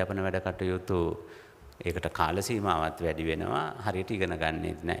ඉතින් අධ්‍යාපන වැඩ කටයුතු ඒකට කාල සීමාවත් වැඩි වෙනවා. හරියට ඉගෙන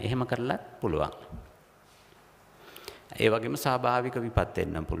ගන්නෙත් නැහැ. එහෙම කරලත් පුළුවන්. ඒ වගේම ස්වාභාවික විපත්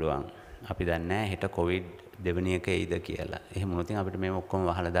වෙන්න පුළුවන්. අපි දන්නේ නැහැ හෙට කොවිඩ් දෙවෙනි එක එයිද කියලා. එහෙම වුණොත් අපිට මේ ඔක්කොම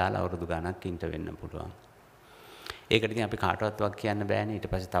වහලා දාලා අවුරුදු ගණනක් ඉන්න වෙන්න පුළුවන්. ඒකට ඉතින් අපි කාටවත් වක් කියන්න බෑනේ. ඊට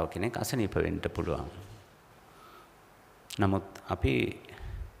පස්සේ තව කෙනෙක් අසනීප වෙන්න පුළුවන්. නමුත්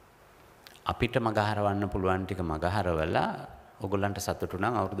අපිට මගහරවන්න පුළුවන් ටික මගහරවලා ඔයගොල්ලන්ට සතුටු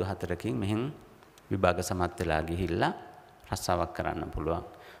නම් අවුරුදු 4කින් මෙහෙන් විභාග සමත් වෙලා ගිහිල්ලා රස්සාවක් කරන්න පුළුවන්.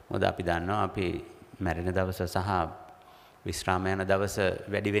 මොකද අපි දන්නවා අපි මැරෙන දවස සහ විශ්‍රාම යන දවස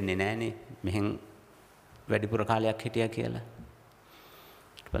වැඩි වෙන්නේ නැහනේ. මෙහෙන් වැඩිපුර කාලයක් හිටියා කියලා.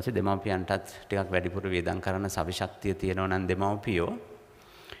 ඊට පස්සේ දෙමව්පියන්ටත් ටිකක් වැඩිපුර වියදම් කරන සවිශක්තිය තියෙනවා නම් දෙමව්පියෝ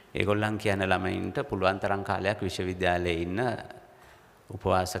ඒගොල්ලන් කියන ළමයින්ට පුළුවන් තරම් කාලයක් විශ්වවිද්‍යාලයේ ඉන්න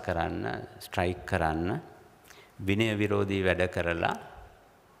උපවාස කරන්න, ස්ට්‍රයික් කරන්න, විනය විරෝධී වැඩ කරලා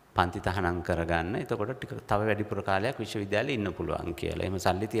පන්ති තහනම් කරගන්න. එතකොට ටික තව වැඩිපුර කාලයක් විශ්වවිද්‍යාලේ ඉන්න පුළුවන් කියලා. එහෙම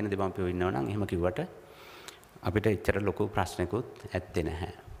සල්ලි තියෙන දෙමව්පියෝ ඉන්නවා නම් එහෙම කිව්වට අපිට එච්චර ලොකු ප්‍රශ්නකුත් ඇත්තේ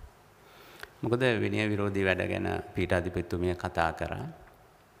නැහැ. මොකද විනය විරෝධී වැඩ ගැන පීඨාධිපතිතුමිය කතා කරා.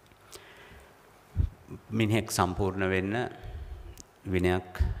 මිනිහෙක් සම්පූර්ණ වෙන්න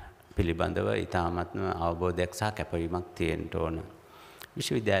විනයක් පිළිබඳව ඉතාමත්ම අවබෝධයක් සහ කැපවීමක් තියෙන්න ඕන.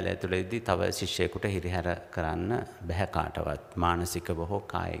 විශ්වවිද්‍යාලය තුළදී තව ශිෂ්‍යයෙකුට හිරිහැර කරන්න බැහැ කාටවත් මානසිකව හෝ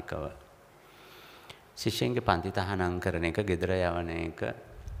කායිකව. ශිෂ්‍යයන්ගේ පන්ති තහනම් කරන එක, ගෙදර යවන එක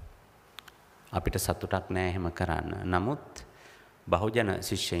අපිට සතුටක් නෑ එහෙම කරන්න. නමුත් බහුජන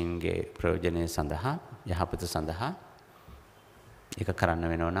ශිෂ්‍යයන්ගේ ප්‍රයෝජනය සඳහා, යහපත සඳහා ඒක කරන්න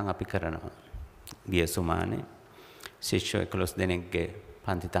වෙනවා නම් අපි කරනවා. ගිය සුමානේ ශිෂ්‍යයෝ 11 දෙනෙක්ගේ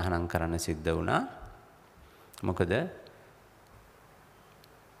පන්ති තහනම් කරන්න සිද්ධ වුණා. මොකද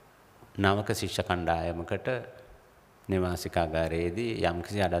නවක ශිෂ්‍ය කණ්ඩායමකට නිවාසිකාගාරයේදී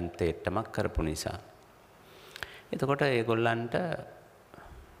යම්කිසි අඩන්තේට්ටමක් කරපු නිසා. එතකොට ඒගොල්ලන්ට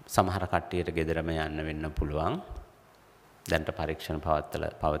සමහර කට්ටියට ගෙදරම යන්න වෙන්න පුළුවන්. දැන්ට පරීක්ෂණ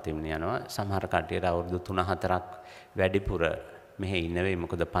පවතිමින් යනවා. සමහර කට්ටියට අවුරුදු 3-4ක් වැඩිපුර මෙහෙ ඉන්න වෙයි.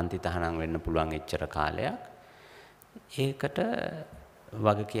 මොකද පන්ති තහනම් වෙන්න පුළුවන් එච්චර කාලයක්. ඒකට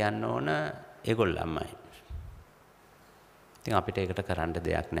වග කියන්න ඕන ඒගොල්ලන්මයි. ඉතින් අපිට ඒකට කරන්න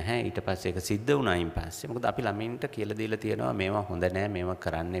දෙයක් නැහැ. ඊට පස්සේ ඒක සිද්ධ වුණායින් පස්සේ මොකද අපි ළමින්ට කියලා දීලා තියෙනවා මේවා හොඳ නෑ, මේවා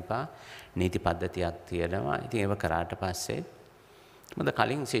කරන්න එපා. නීති පද්ධතියක් තියෙනවා. ඉතින් ඒව කරාට පස්සේ මොකද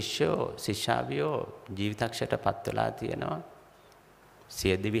කලින් ශිෂ්‍යාවියෝ ජීවිතක්ෂයට පත් වෙලා තියෙනවා.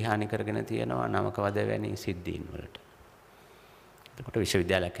 සියදිවි හානි කරගෙන තියෙනවා නවකවද වැනි සිද්ධීන් වලට. එතකොට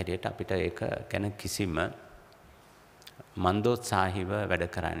විශ්වවිද්‍යාලයක් හැටියට අපිට ඒක ගැන කිසිම මන්දෝත්සාහීව වැඩ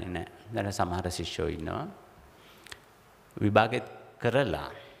කරන්නේ නැහැ. දැන් සමහර ශිෂ්‍යෝ ඉන්නවා විභාගෙත්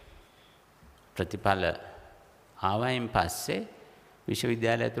කරලා ප්‍රතිඵල ආවයින් පස්සේ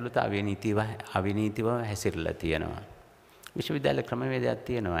විශ්වවිද්‍යාලය ඇතුළත අවිනීතිව හැසිරලා තියෙනවා. විශ්වවිද්‍යාල ක්‍රමවේදයක්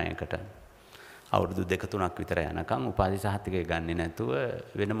තියෙනවා ඒකට. අවුරුදු 2-3ක් විතර යනකම් උපාධි සහතිකය ගන්නේ නැතුව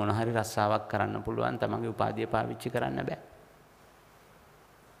වෙන මොන හරි රස්සාවක් කරන්න පුළුවන්. තමන්ගේ උපාධිය පාවිච්චි කරන්න බෑ.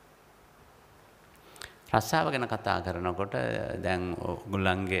 රස්සාව ගැන කතා කරනකොට දැන්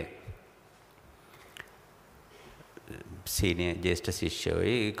ඔයගොල්ලන්ගේ සීනියර් ජ්‍යෙෂ්ඨ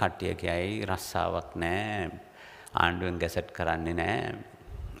ශිෂ්‍යයෝයි කට්ටිය කියයි රස්සාවක් නැහැ, ආණ්ඩුවෙන් ගැසට් කරන්නේ නැහැ.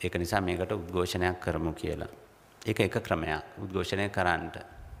 ඒක නිසා මේකට උද්ඝෝෂණයක් කරමු කියලා. ඒක එක ක්‍රමයක් උද්ඝෝෂණය කරන්න.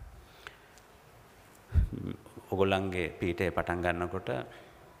 ඔයගොල්ලන්ගේ පීඨය පටන් ගන්නකොට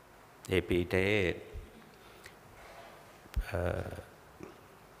ඒ පීඨයේ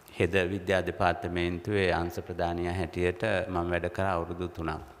හෙද විද්‍යා දෙපාර්තමේන්තුවේ අංශ ප්‍රධානියා හැටියට මම වැඩ කරා අවුරුදු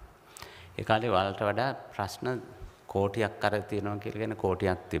 3ක්. ඒ කාලේ වලට වඩා ප්‍රශ්න කෝටියක් කර තියෙනවා කියලා කියන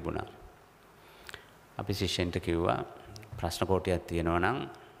කෝටියක් තිබුණා. අපි ශිෂ්‍යයන්ට කිව්වා ප්‍රශ්න කෝටියක් තියෙනවා නම්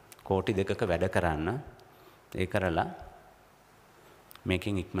කෝටි 2ක වැඩ කරන්න. ඒ කරලා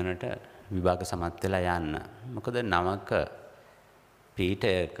මේකෙන් ඉක්මනට විභාග සමත් වෙලා යන්න. මොකද නවක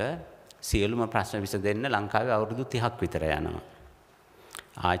පීඨයක සියලුම ප්‍රශ්න විසඳෙන්න ලංකාවේ අවුරුදු 30ක් විතර යනවා.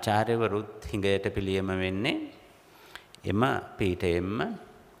 ආචාර්යවරුත් හිඟයට පිළියම වෙන්නේ එම පීඨයෙන්ම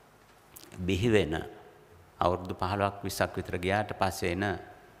බිහි වෙන අවුරුදු 15ක් 20ක් විතර ගියාට පස්සේ එන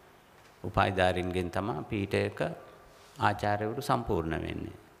උපාධිධාරීන්ගෙන් තමයි පීඨයක ආචාර්යවරු සම්පූර්ණ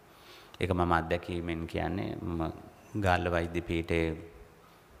වෙන්නේ. ඒක මම අත්දැකීමෙන් කියන්නේ මම ගාල්ල වෛද්‍ය පීඨයේ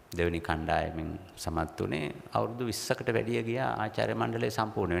දෙවෙනි කණ්ඩායමෙන් සමත් වුණේ අවුරුදු 20කට වැඩිය ගියා ආචාර්ය මණ්ඩලය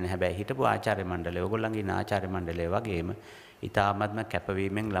සම්පූර්ණ වෙන. හැබැයි හිටපු ආචාර්ය මණ්ඩලය ඕගොල්ලන්ගේ ඉන්න ආචාර්ය මණ්ඩලය වගේම ඉතාමත්ම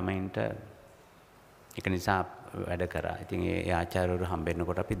කැපවීමෙන් ළමයින්ට ඒක නිසා වැඩ කරා. ඉතින් ඒ ආචාර්යවරු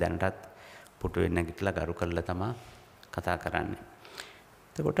හම්බෙන්නකොට අපි දැනටත් පුටුවෙන් නැගිටලා ගරු කරලා තමයි කතා කරන්නේ.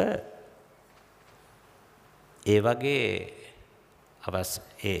 එතකොට ඒ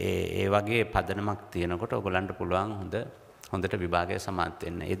වගේ පදනමක් තියෙනකොට ඔයගලන්ට පුළුවන් හොඳට විභාගය සමත්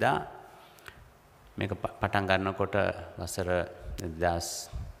වෙන්න. එදා මේක පටන් ගන්නකොට වසර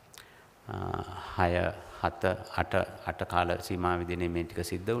 2006 කාල සීමාවෙදී මේ ටික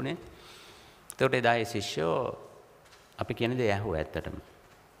සිද්ධ වුණේ. එතකොට එදා ඒ ශිෂ්‍යෝ අපි කියන දේ ඇහුවා ඇත්තටම.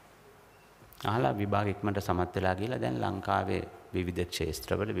 අහලා විභාග ඉක්මනට සමත් වෙලා ගිහලා දැන් ලංකාවේ විවිධ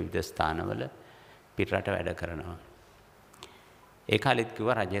ක්ෂේත්‍රවල විවිධ ස්ථානවල පිටරට වැඩ කරනවා. ඒ කාලෙත්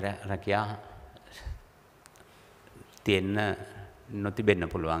කිව්වා රජයේ රැකියා තියෙන්න නොතිබෙන්න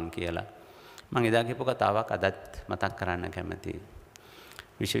පුළුවන් කියලා. මම එදා කියපු කතාවක් අදත් මතක් කරන්න කැමතියි.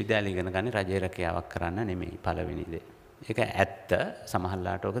 විශ්වවිද්‍යාලය ඉගෙන ගන්න රජයේ රැකියාවක් කරන්න නෙමෙයි පළවෙනි දේ. ඒක ඇත්ත.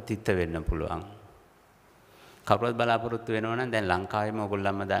 සමහරලාට ඔක තිත්ත වෙන්න පුළුවන්. කවුරුත් බලාපොරොත්තු වෙනවා නම් දැන් ලංකාවේම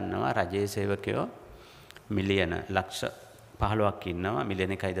ඔයගොල්ලන්ම දන්නවා රජයේ සේවකයෝ මිලියන ලක්ෂ 15ක් ඉන්නවා.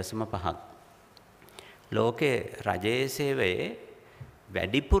 මිලියන 1.5ක්. ලෝකේ රජයේ සේවයේ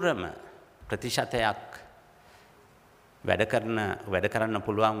වැඩිපුරම ප්‍රතිශතයක් වැඩ කරන්න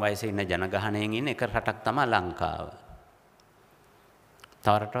පුළුවන් වයසේ ඉන්න ජනගහනයෙන් ඉන්න එක රටක් තමයි ලංකාව.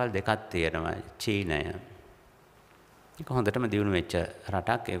 තව රටවල් දෙකක් තියෙනවා. චීනය. ඒක හොඳටම දියුණු වෙච්ච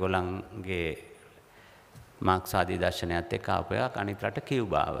රටක්. ඒගොල්ලන්ගේ මාක්ස්වාදී දර්ශනයත් එක්ක ආපු එකක්. අනිත් රට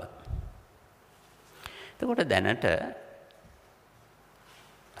කියුබාව. එතකොට දැනට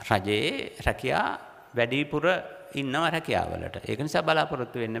රජයේ රැකියා වැඩිපුර ඉන්නව රැකියාවලට. ඒක නිසා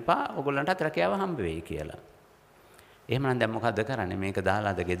බලාපොරොත්තු වෙන්න එපා ඔයගොල්ලන්ටත් රැකියාව හම්බ වෙයි කියලා. එහෙමනම් දැන් මොකද්ද කරන්නේ? මේක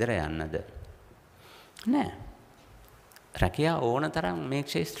දාලාද ගෙදර යන්නද? නෑ. රැකියාව ඕන තරම් මේ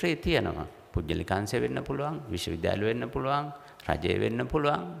ක්ෂේත්‍රයේ තියෙනවා. පුජ්‍යලිකාංශය වෙන්න පුළුවන්, විශ්වවිද්‍යාල වෙන්න පුළුවන්, රජය වෙන්න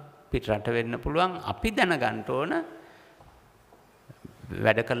පුළුවන්, පිටරට වෙන්න පුළුවන්. අපි දැනගන්න ඕන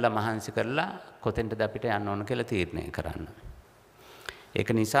වැඩ කළා මහන්සි කරලා කොතෙන්ද අපිට යන්න ඕන කියලා තීරණය කරන්න. ඒක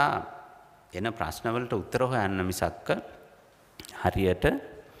නිසා එන ප්‍රශ්න වලට උත්තර හොයන්න මිසක්ක හරියට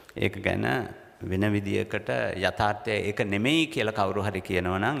ඒක ගැන වෙන විදියකට යථාර්ථය ඒක නෙමෙයි කියලා කවුරු හරි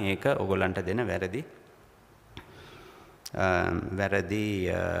කියනවා නම් ඒක ඔයගොල්ලන්ට දෙන වැරදි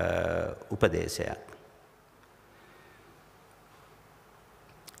උපදේශයක්.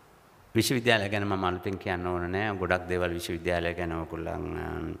 විශ්වවිද්‍යාලය ගැන මම අලුතෙන් කියන්න ඕන නෑ. ගොඩක් දේවල් විශ්වවිද්‍යාලය ගැන ඔයගොල්ලන්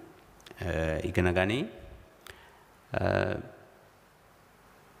ඉගෙන ගනි.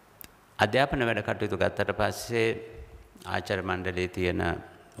 අධ්‍යාපන වැඩ කටයුතු ගත්තට පස්සේ ආචාර්ය මණ්ඩලයේ තියෙන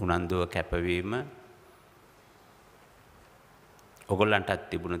උනන්දුව කැපවීම ඔයගොල්ලන්ටත්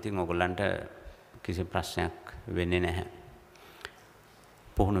තිබුණා. ඉතින් ඔයගොල්ලන්ට කිසි ප්‍රශ්නයක් වෙන්නේ නැහැ.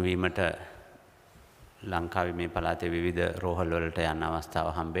 පුහුණු වීමට ලංකාවේ මේ පළාතේ විවිධ රෝහල් වලට යන අවස්ථාව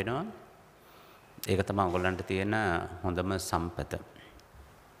හම්බ වෙනවා. ඒක තමයි ඔයගොල්ලන්ට තියෙන හොඳම සම්පත.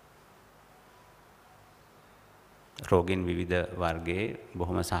 රෝගීන් විවිධ වර්ගයේ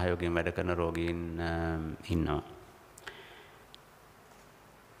බොහොම සහයෝගයෙන් වැඩ කරන රෝගීන් ඉන්නවා.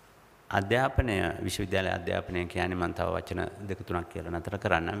 අධ්‍යාපනය විශ්වවිද්‍යාල අධ්‍යාපනය කියන්නේ මම තව වචන දෙක තුනක් කියලා නතර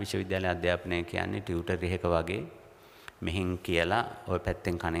කරන්න. විශ්වවිද්‍යාල අධ්‍යාපනය කියන්නේ ටියුටර් එකක වගේ මෙහෙන් කියලා ওই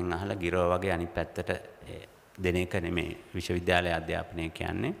පැත්තෙන් කණෙන් අහලා ගිරව වගේ අනිත් පැත්තට දෙන එක නෙමෙයි. විශ්වවිද්‍යාලයේ අධ්‍යාපනය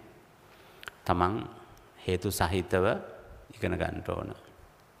කියන්නේ තමන් හේතු සහිතව ඉගෙන ගන්න ඕන.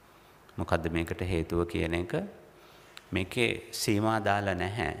 මොකද්ද මේකට හේතුව කියන එක මේකේ සීමා දාලා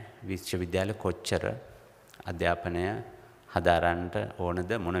නැහැ. විශ්වවිද්‍යාල කොච්චර අධ්‍යාපනය හදාරන්නට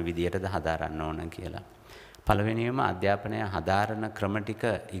ඕනද මොන විදියටද හදාරන්න ඕන කියලා. පළවෙනියම අධ්‍යාපනය හදාරන ක්‍රම ටික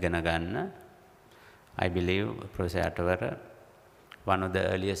ඉගෙන ගන්න. I believe, Professor Atawara, one of the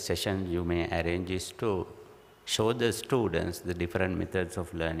earliest sessions you may arrange is to show the students the different methods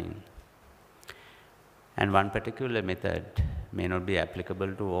of learning. And one particular method may not be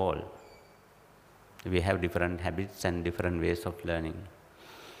applicable to all. We have different habits and different ways of learning.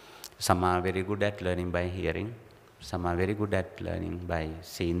 Some are very good at learning by hearing. Some are very good at learning by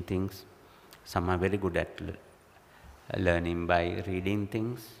seeing things. Some are very good at learning by reading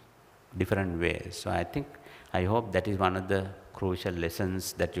things. Different ways. So I hope that is one of the crucial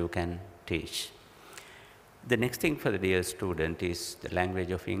lessons that you can teach. The next thing for the dear student is the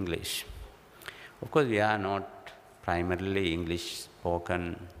language of English. Of course, we are not primarily English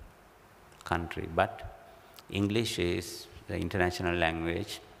spoken country, but English is the international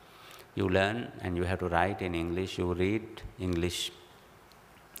language. You learn and you have to write in English. You read English,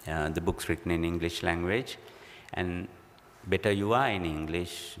 the books written in English language, and better you are in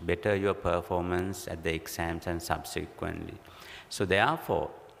English, better your performance at the exams and subsequently. So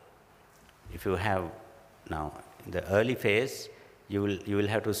therefore, if you have now the early phase, you will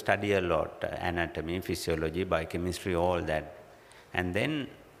have to study a lot, anatomy, physiology, biochemistry, all that. And then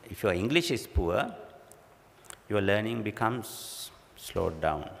if your English is poor, your learning becomes slowed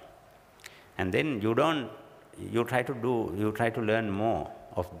down. And then you try to learn more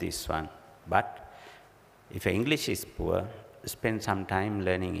of this one. But if your English is poor, spend some time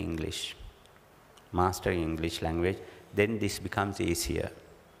learning English, mastering English language, then this becomes easier.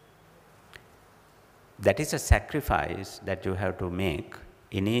 That is a sacrifice that you have to make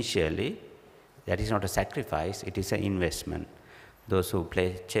initially. That is not a sacrifice, it is an investment. Those who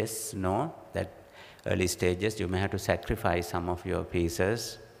play chess know that early stages you may have to sacrifice some of your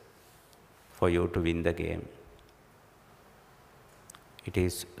pieces for you to win the game. It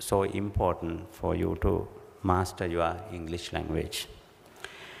is so important for you to master your English language.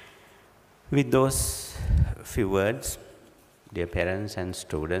 With those few words, dear parents and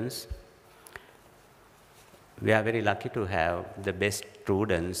students, we are very lucky to have the best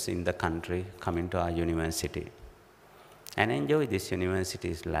students in the country coming to our university and enjoy this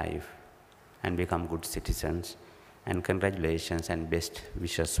university's life and become good citizens. And congratulations and best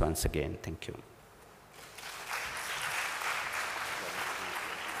wishes once again. Thank you.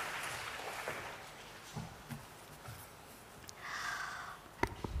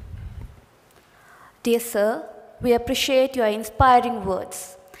 Dear sir, we appreciate your inspiring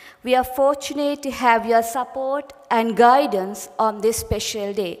words. We are fortunate to have your support and guidance on this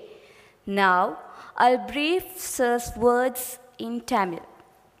special day. Now, I'll brief sir's words in Tamil.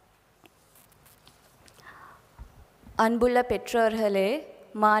 அன்புள்ள பெற்றோர்களே,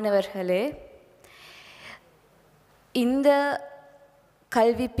 மாணவர்களே, இந்த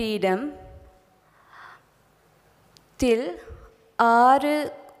கல்வி பீடம் till 6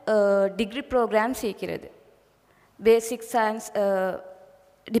 degree programs இருக்கிறது. Basic Science,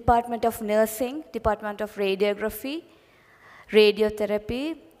 Department of Nursing, Department of Radiography, Radiotherapy,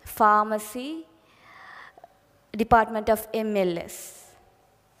 Pharmacy, Department of MLS,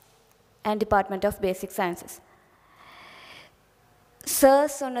 and Department of Basic Sciences. Sir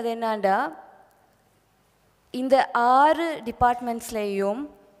சொன்னது என்னடா, இந்த 6 டிபார்ட்மெண்ட்ஸ்லேயும்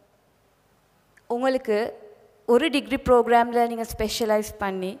உங்களுக்கு ஒரு டிகிரி ப்ரோக்ராமில் நீங்கள் ஸ்பெஷலைஸ்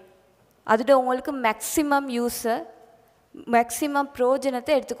பண்ணி அதோட உங்களுக்கு மேக்ஸிமம் யூஸை மேக்ஸிமம்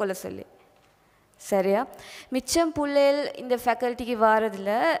பிரயோஜனத்தை எடுத்துக்கொள்ள சொல்லி, சரியா? மிச்சம் பிள்ளைகள் இந்த ஃபேக்கல்ட்டிக்கு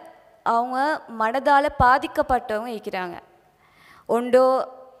வாரதில் அவங்க மனதால் பாதிக்கப்பட்டவங்க இருக்கிறாங்க. ஒன்றோ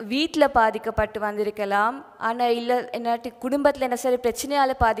வீட்டில் பாதிக்கப்பட்டு வந்திருக்கலாம், ஆனால் இல்லை என்னாட்டி குடும்பத்தில் என்ன சரி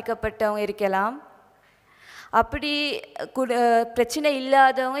பிரச்சனையால் பாதிக்கப்பட்டவங்க இருக்கலாம். அப்படி பிரச்சனை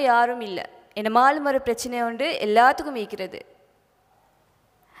இல்லாதவங்க யாரும் இல்லை. என்னமாலும் ஒரு பிரச்சனை உண்டு, எல்லாத்துக்கும் இருக்கிறது.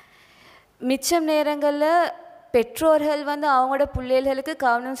 மிச்சம் நேரங்களில் பெற்றோர்கள் வந்து அவங்களோட பிள்ளைகளுக்கு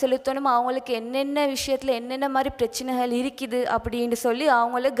கவனம் செலுத்தணும், அவங்களுக்கு என்னென்ன விஷயத்தில் என்னென்ன மாதிரி பிரச்சனைகள் இருக்குது அப்படின்னு சொல்லி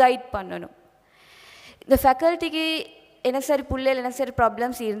அவங்கள கைட் பண்ணணும். இந்த ஃபேக்கல்ட்டிக்கு என்ன சரி பிள்ளைகள் என்ன சரி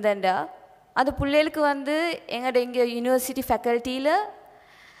ப்ராப்ளம்ஸ் இருந்தேன்டா, அந்த பிள்ளைகளுக்கு வந்து எங்களோட இங்கே யூனிவர்சிட்டி ஃபேக்கல்ட்டியில்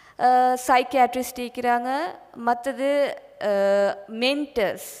சைக்கியாட்ரிஸ்ட் இருக்கிறாங்க, மற்றது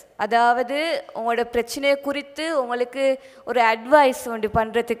மென்டர்ஸ், அதாவது உங்களோட பிரச்சனையை குறித்து உங்களுக்கு ஒரு அட்வைஸ் ஒன்று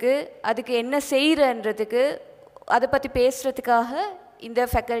பண்ணுறதுக்கு, அதுக்கு என்ன செய்கிறன்றதுக்கு, அதை பற்றி பேசுகிறதுக்காக இந்த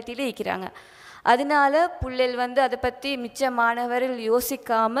ஃபேக்கல்ட்டியில் இருக்கிறாங்க. அதனால பிள்ளைகள் வந்து அதை பற்றி மிச்ச மாணவர்கள்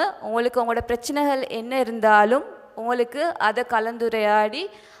யோசிக்காமல் உங்களுக்கு உங்களோட பிரச்சனைகள் என்ன இருந்தாலும் உங்களுக்கு அதை கலந்துரையாடி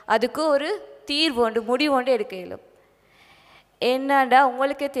அதுக்கு ஒரு தீர்வு ஒன்று முடிவு ஒன்று எடுக்க இயலும். என்னடா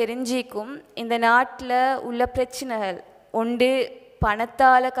உங்களுக்கே தெரிஞ்சிக்கும் இந்த நாட்டில் உள்ள பிரச்சனைகள் ஒன்று,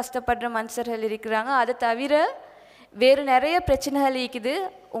 பணத்தால் கஷ்டப்படுற மனுஷர்கள் இருக்கிறாங்க, அதை தவிர வேறு நிறைய பிரச்சனைகள் இருக்குது.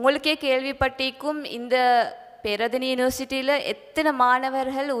 உங்களுக்கே கேள்விப்பட்டிருக்கும் இந்த பெரதனியா யூனிவர்சிட்டியில் எத்தனை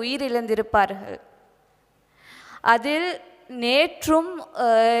மாணவர்கள் உயிரிழந்திருப்பார்கள். அதில் நேற்றும்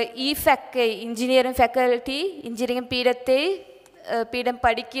இஃபேக்கை இன்ஜினியரிங் ஃபேக்கல்ட்டி இன்ஜினியரிங் பீடம்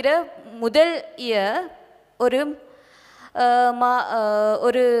படிக்கிற முதல் இயர்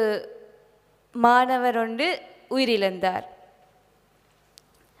ஒரு மாணவர் ஒன்று உயிரிழந்தார்.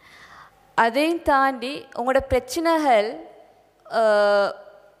 அதையும் தாண்டி உங்களோட பிரச்சனைகள்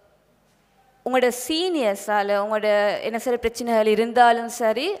உங்களோட சீனியர்ஸால் உங்களோட என்ன சரி பிரச்சனைகள் இருந்தாலும்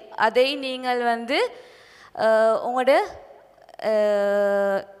சரி, அதை நீங்கள் வந்து உங்களோட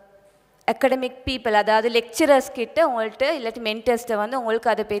அகடமிக் பீப்புள், அதாவது லெக்சரர்ஸ் கிட்ட உங்கள்கிட்ட இல்லாட்டி மென்டர்ஸ்ட்டை வந்து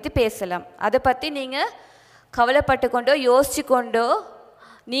உங்களுக்கு அதை பற்றி பேசலாம். அதை பற்றி நீங்கள் கவலைப்பட்டு கொண்டோ யோசிச்சு கொண்டோ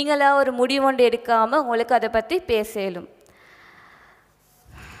நீங்களாக ஒரு முடிவு ஒன்று எடுக்காமல் உங்களுக்கு அதை பற்றி பேசலும்.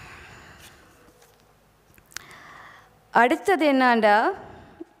 அடுத்தது என்னாண்டா,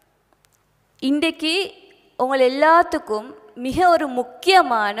 இன்றைக்கு உங்கள் எல்லாத்துக்கும் மிக ஒரு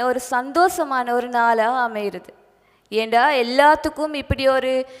முக்கியமான ஒரு சந்தோஷமான ஒரு நாளாக அமைகிறது. ஏண்டா எல்லாத்துக்கும் இப்படி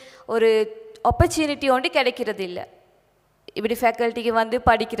ஒரு ஆப்பர்ச்சுனிட்டி ஒன்று கிடைக்கிறது இல்லை, இப்படி ஃபேக்கல்ட்டிக்கு வந்து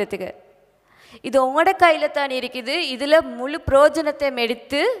படிக்கிறதுக்கு. இது உங்களோட கையில் தான் இருக்குது. இதில் முழு பிரயோஜனத்தை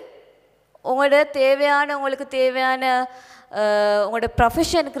எடுத்து உங்களுக்கு தேவையான உங்களோட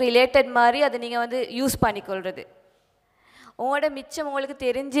ப்ரொஃபஷனுக்கு ரிலேட்டட் மாதிரி அதை நீங்கள் வந்து யூஸ் பண்ணிக்கொள்வது. உங்களோட மிச்சம் உங்களுக்கு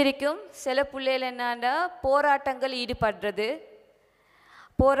தெரிஞ்சிருக்கும். சில பிள்ளைகள் என்னாண்டா போராட்டங்கள் ஈடுபடுறது,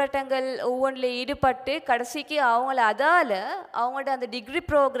 போராட்டங்கள் ஒவ்வொன்றில் ஈடுபட்டு கடைசிக்கு அவங்களோட அந்த டிகிரி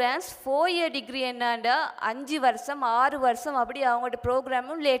ப்ரோக்ராம்ஸ் 4 இயர் டிகிரி என்னாண்டா 5 வருஷம் 6 வருஷம் அப்படி அவங்களோட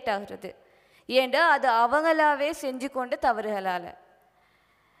ப்ரோக்ராமும் லேட் ஆகுறது. ஏண்டா அது அவங்களாவே செஞ்சு கொண்ட தவறுகளால்.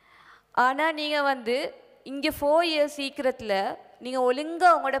 ஆனால் நீங்கள் வந்து இங்கே 4 இயர்ஸ் சீக்கிரத்தில் நீங்கள்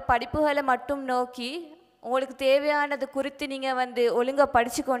ஒழுங்காக உங்களோட படிப்புகளை மட்டும் நோக்கி உங்களுக்கு தேவையானது குறித்து நீங்கள் வந்து ஒழுங்காக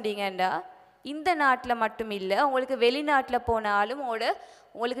படித்து கொண்டீங்கண்டா இந்த நாட்டில் மட்டும் இல்லை, உங்களுக்கு வெளிநாட்டில் போனாலும்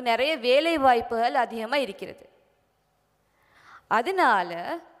உங்களுக்கு நிறைய வேலை வாய்ப்புகள் அதிகமாக இருக்கிறது. அதனால்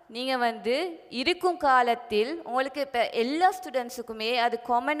நீங்கள் வந்து இருக்கும் காலத்தில் உங்களுக்கு இப்போ எல்லா ஸ்டூடெண்ட்ஸுக்குமே அது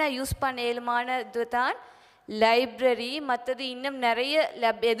காமனாக யூஸ் பண்ண இயலுமானது தான் லைப்ரரி, மற்றது இன்னும் நிறைய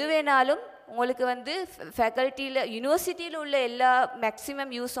எது வேணாலும் உங்களுக்கு வந்து ஃபேக்கல்ட்டியில் யூனிவர்சிட்டியில் உள்ள எல்லா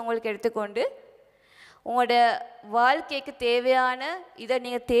மேக்ஸிமம் யூஸ் உங்களுக்கு எடுத்துக்கொண்டு உங்களோட வாழ்க்கைக்கு தேவையான இதை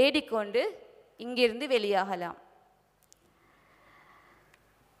நீங்கள் தேடிக்கொண்டு இங்கிருந்து வெளியாகலாம்.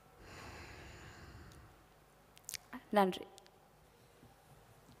 நன்றி.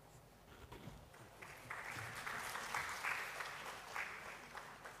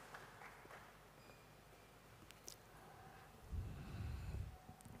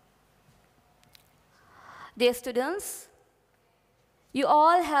 Dear students, you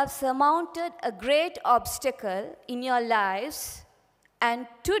all have surmounted a great obstacle in your lives, and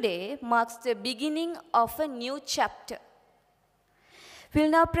today marks the beginning of a new chapter. We'll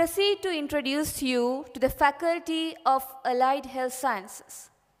now proceed to introduce you to the Faculty of Allied Health Sciences.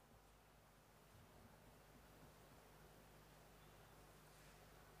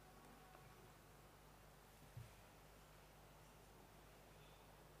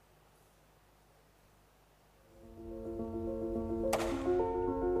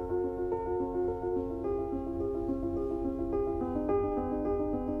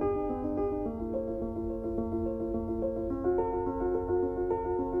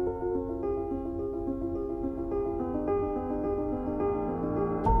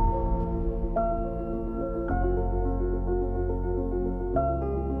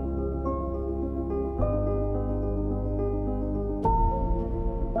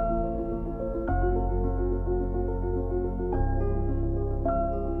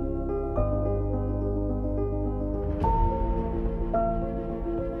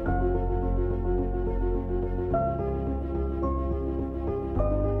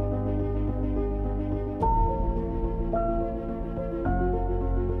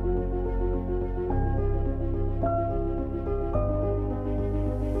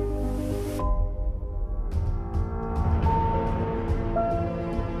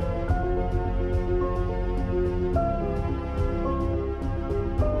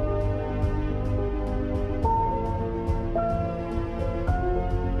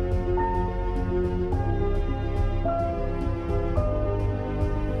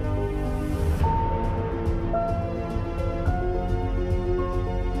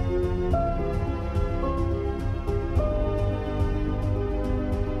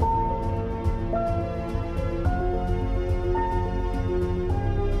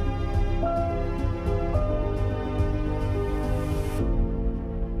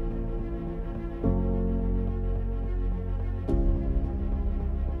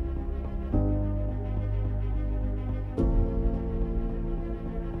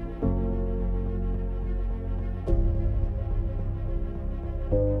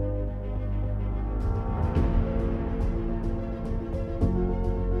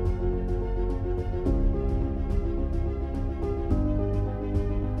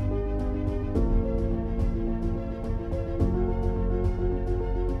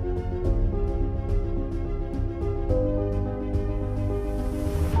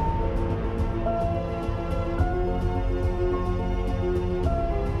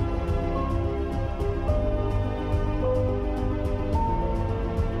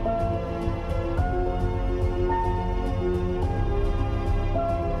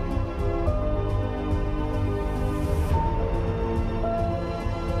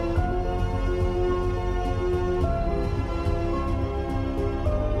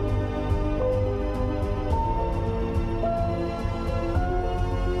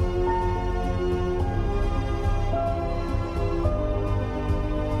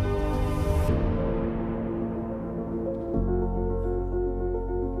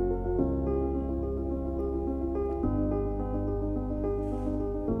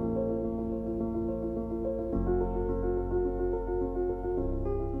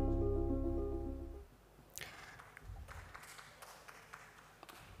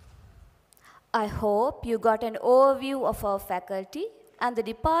 I hope you got an overview of our faculty and the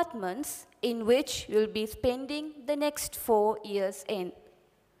departments in which you'll be spending the next 4 years in.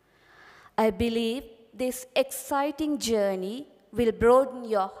 I believe this exciting journey will broaden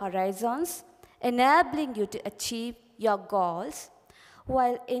your horizons, enabling you to achieve your goals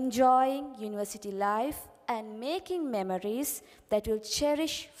while enjoying university life and making memories that you'll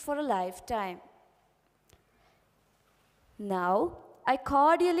cherish for a lifetime. Now, I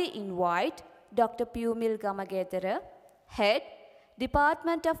cordially invite Dr. Pumil Gamagethera, Head,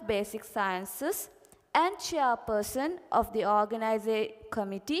 Department of Basic Sciences and Chairperson of the Organizing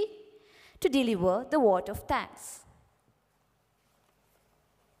Committee, to deliver the vote of thanks.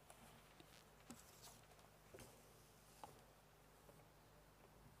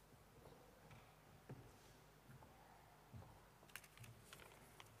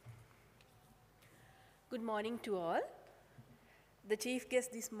 Good morning to all. The chief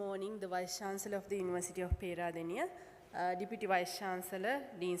guest this morning, the Vice-Chancellor of the University of Peradeniya, Deputy Vice-Chancellor,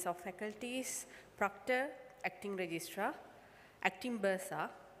 Deans of Faculties, Proctor, Acting Registrar, Acting Bursar,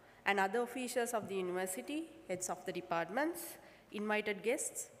 and other officials of the university, heads of the departments, invited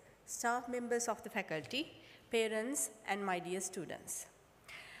guests, staff members of the faculty, parents, and my dear students.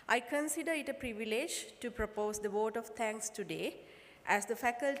 I consider it a privilege to propose the vote of thanks today as the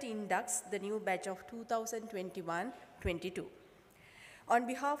faculty inducts the new batch of 2021-22. On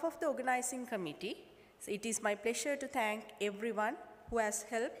behalf of the organizing committee, it is my pleasure to thank everyone who has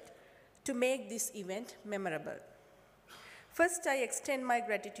helped to make this event memorable. First, I extend my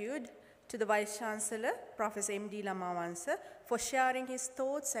gratitude to the Vice-Chancellor, Professor M.D. Lamawansa, for sharing his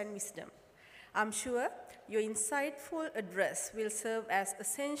thoughts and wisdom. I'm sure your insightful address will serve as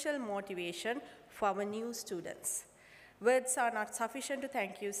essential motivation for our new students. Words are not sufficient to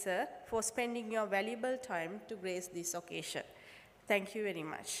thank you, sir, for spending your valuable time to grace this occasion. Thank you very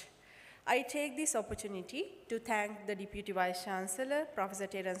much. I take this opportunity to thank the Deputy Vice-Chancellor, Professor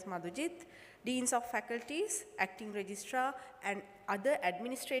Terence Madhujith, Deans of Faculties, Acting Registrar, and other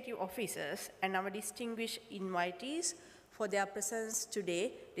administrative officers, and our distinguished invitees for their presence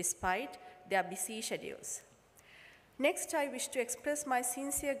today despite their busy schedules. Next, I wish to express my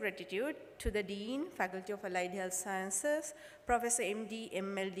sincere gratitude to the Dean, Faculty of Allied Health Sciences, Professor M.D.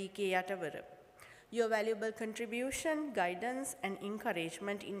 M.L.D.K. Yatavara. Your valuable contribution, guidance, and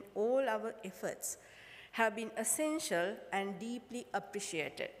encouragement in all our efforts have been essential and deeply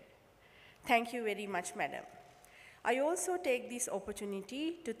appreciated. Thank you very much, Madam. I also take this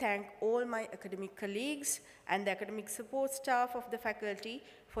opportunity to thank all my academic colleagues and the academic support staff of the faculty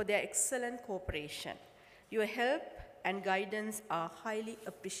for their excellent cooperation. Your help and guidance are highly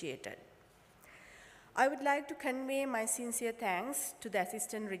appreciated. I would like to convey my sincere thanks to the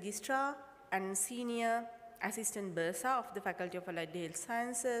Assistant Registrar and Senior Assistant Bursar of the Faculty of Allied Health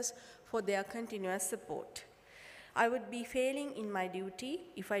Sciences for their continuous support. I would be failing in my duty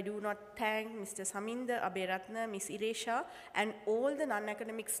if I do not thank Mr. Saminder Aberatna, Ms. Iresha, and all the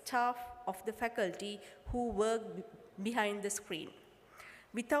non-academic staff of the faculty who work behind the screen.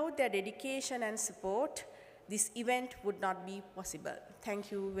 Without their dedication and support, this event would not be possible.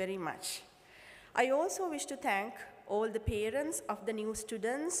 Thank you very much. I also wish to thank all the parents of the new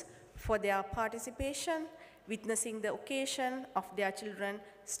students for their participation, witnessing the occasion of their children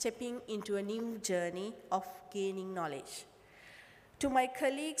stepping into a new journey of gaining knowledge. To my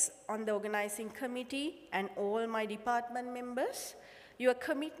colleagues on the organizing committee and all my department members, your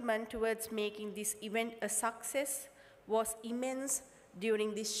commitment towards making this event a success was immense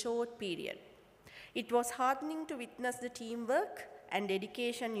during this short period. It was heartening to witness the teamwork and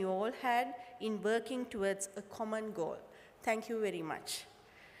dedication you all had in working towards a common goal. Thank you very much.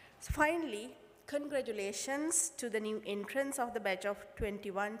 So finally, congratulations to the new entrants of the batch of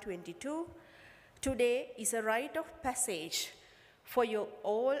 21-22. Today is a rite of passage for you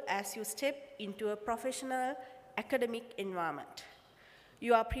all as you step into a professional academic environment.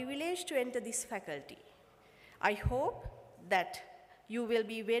 You are privileged to enter this faculty. I hope that you will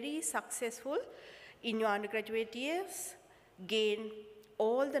be very successful in your undergraduate years, gain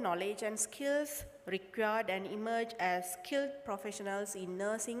all the knowledge and skills required and emerge as skilled professionals in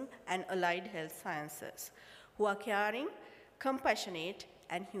nursing and allied health sciences who are caring, compassionate,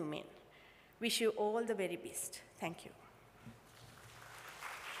 and humane. Wish you all the very best. Thank you.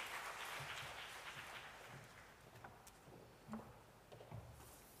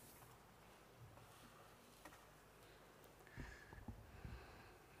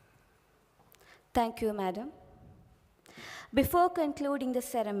 Thank you, Madam. Before concluding the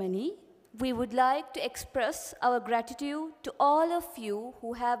ceremony, we would like to express our gratitude to all of you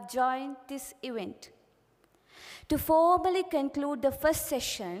who have joined this event. To formally conclude the first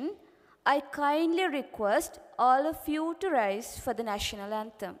session, I kindly request all of you to rise for the national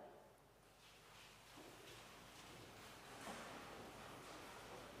anthem.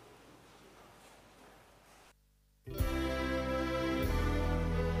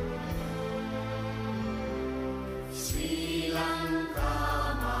 Srilanka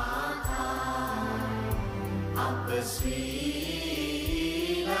Mata, Upper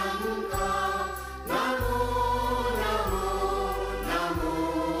Sri Lanka, Namo, Namo, Namo,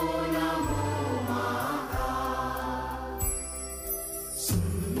 Namo Mata.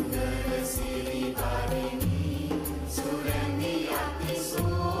 Sundara Siri Tarini, Surani Ati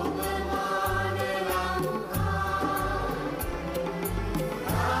Sobhamana Lanka.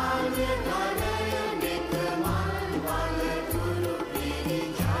 Ranya Dhanaya Nekaman Vala Guru Piri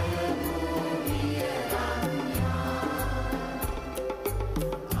Jaya Bhumiya Ranya.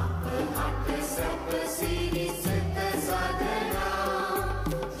 Apahata Sapa Siri Sata Sadhana,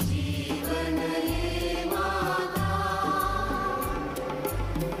 Jivana Ye Mata.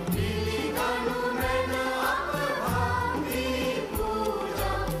 Dilidanu Mena Apabhakti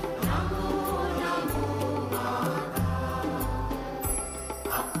Puja, Namo, Namo Mata.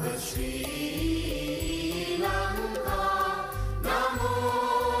 Upper Sri Lanka, Namo,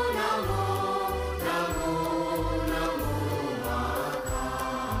 Namo, Namo, Namo Mata.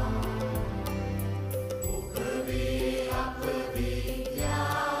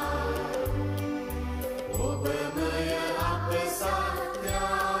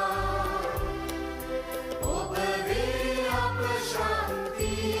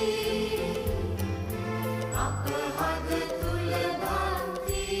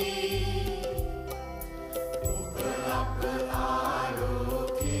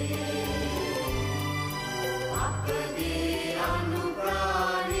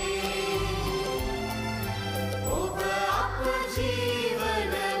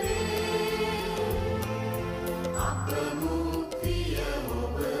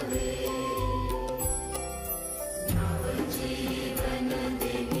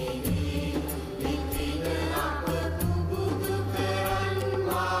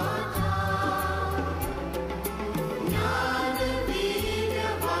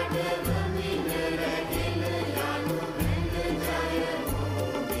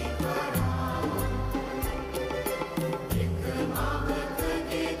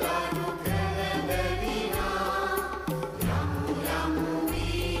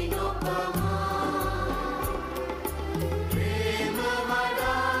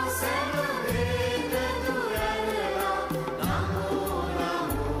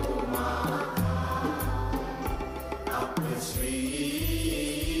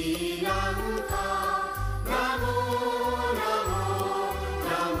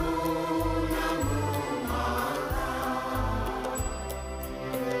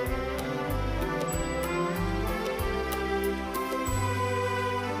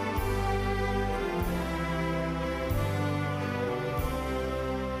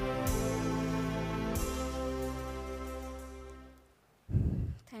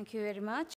 Thank you very much.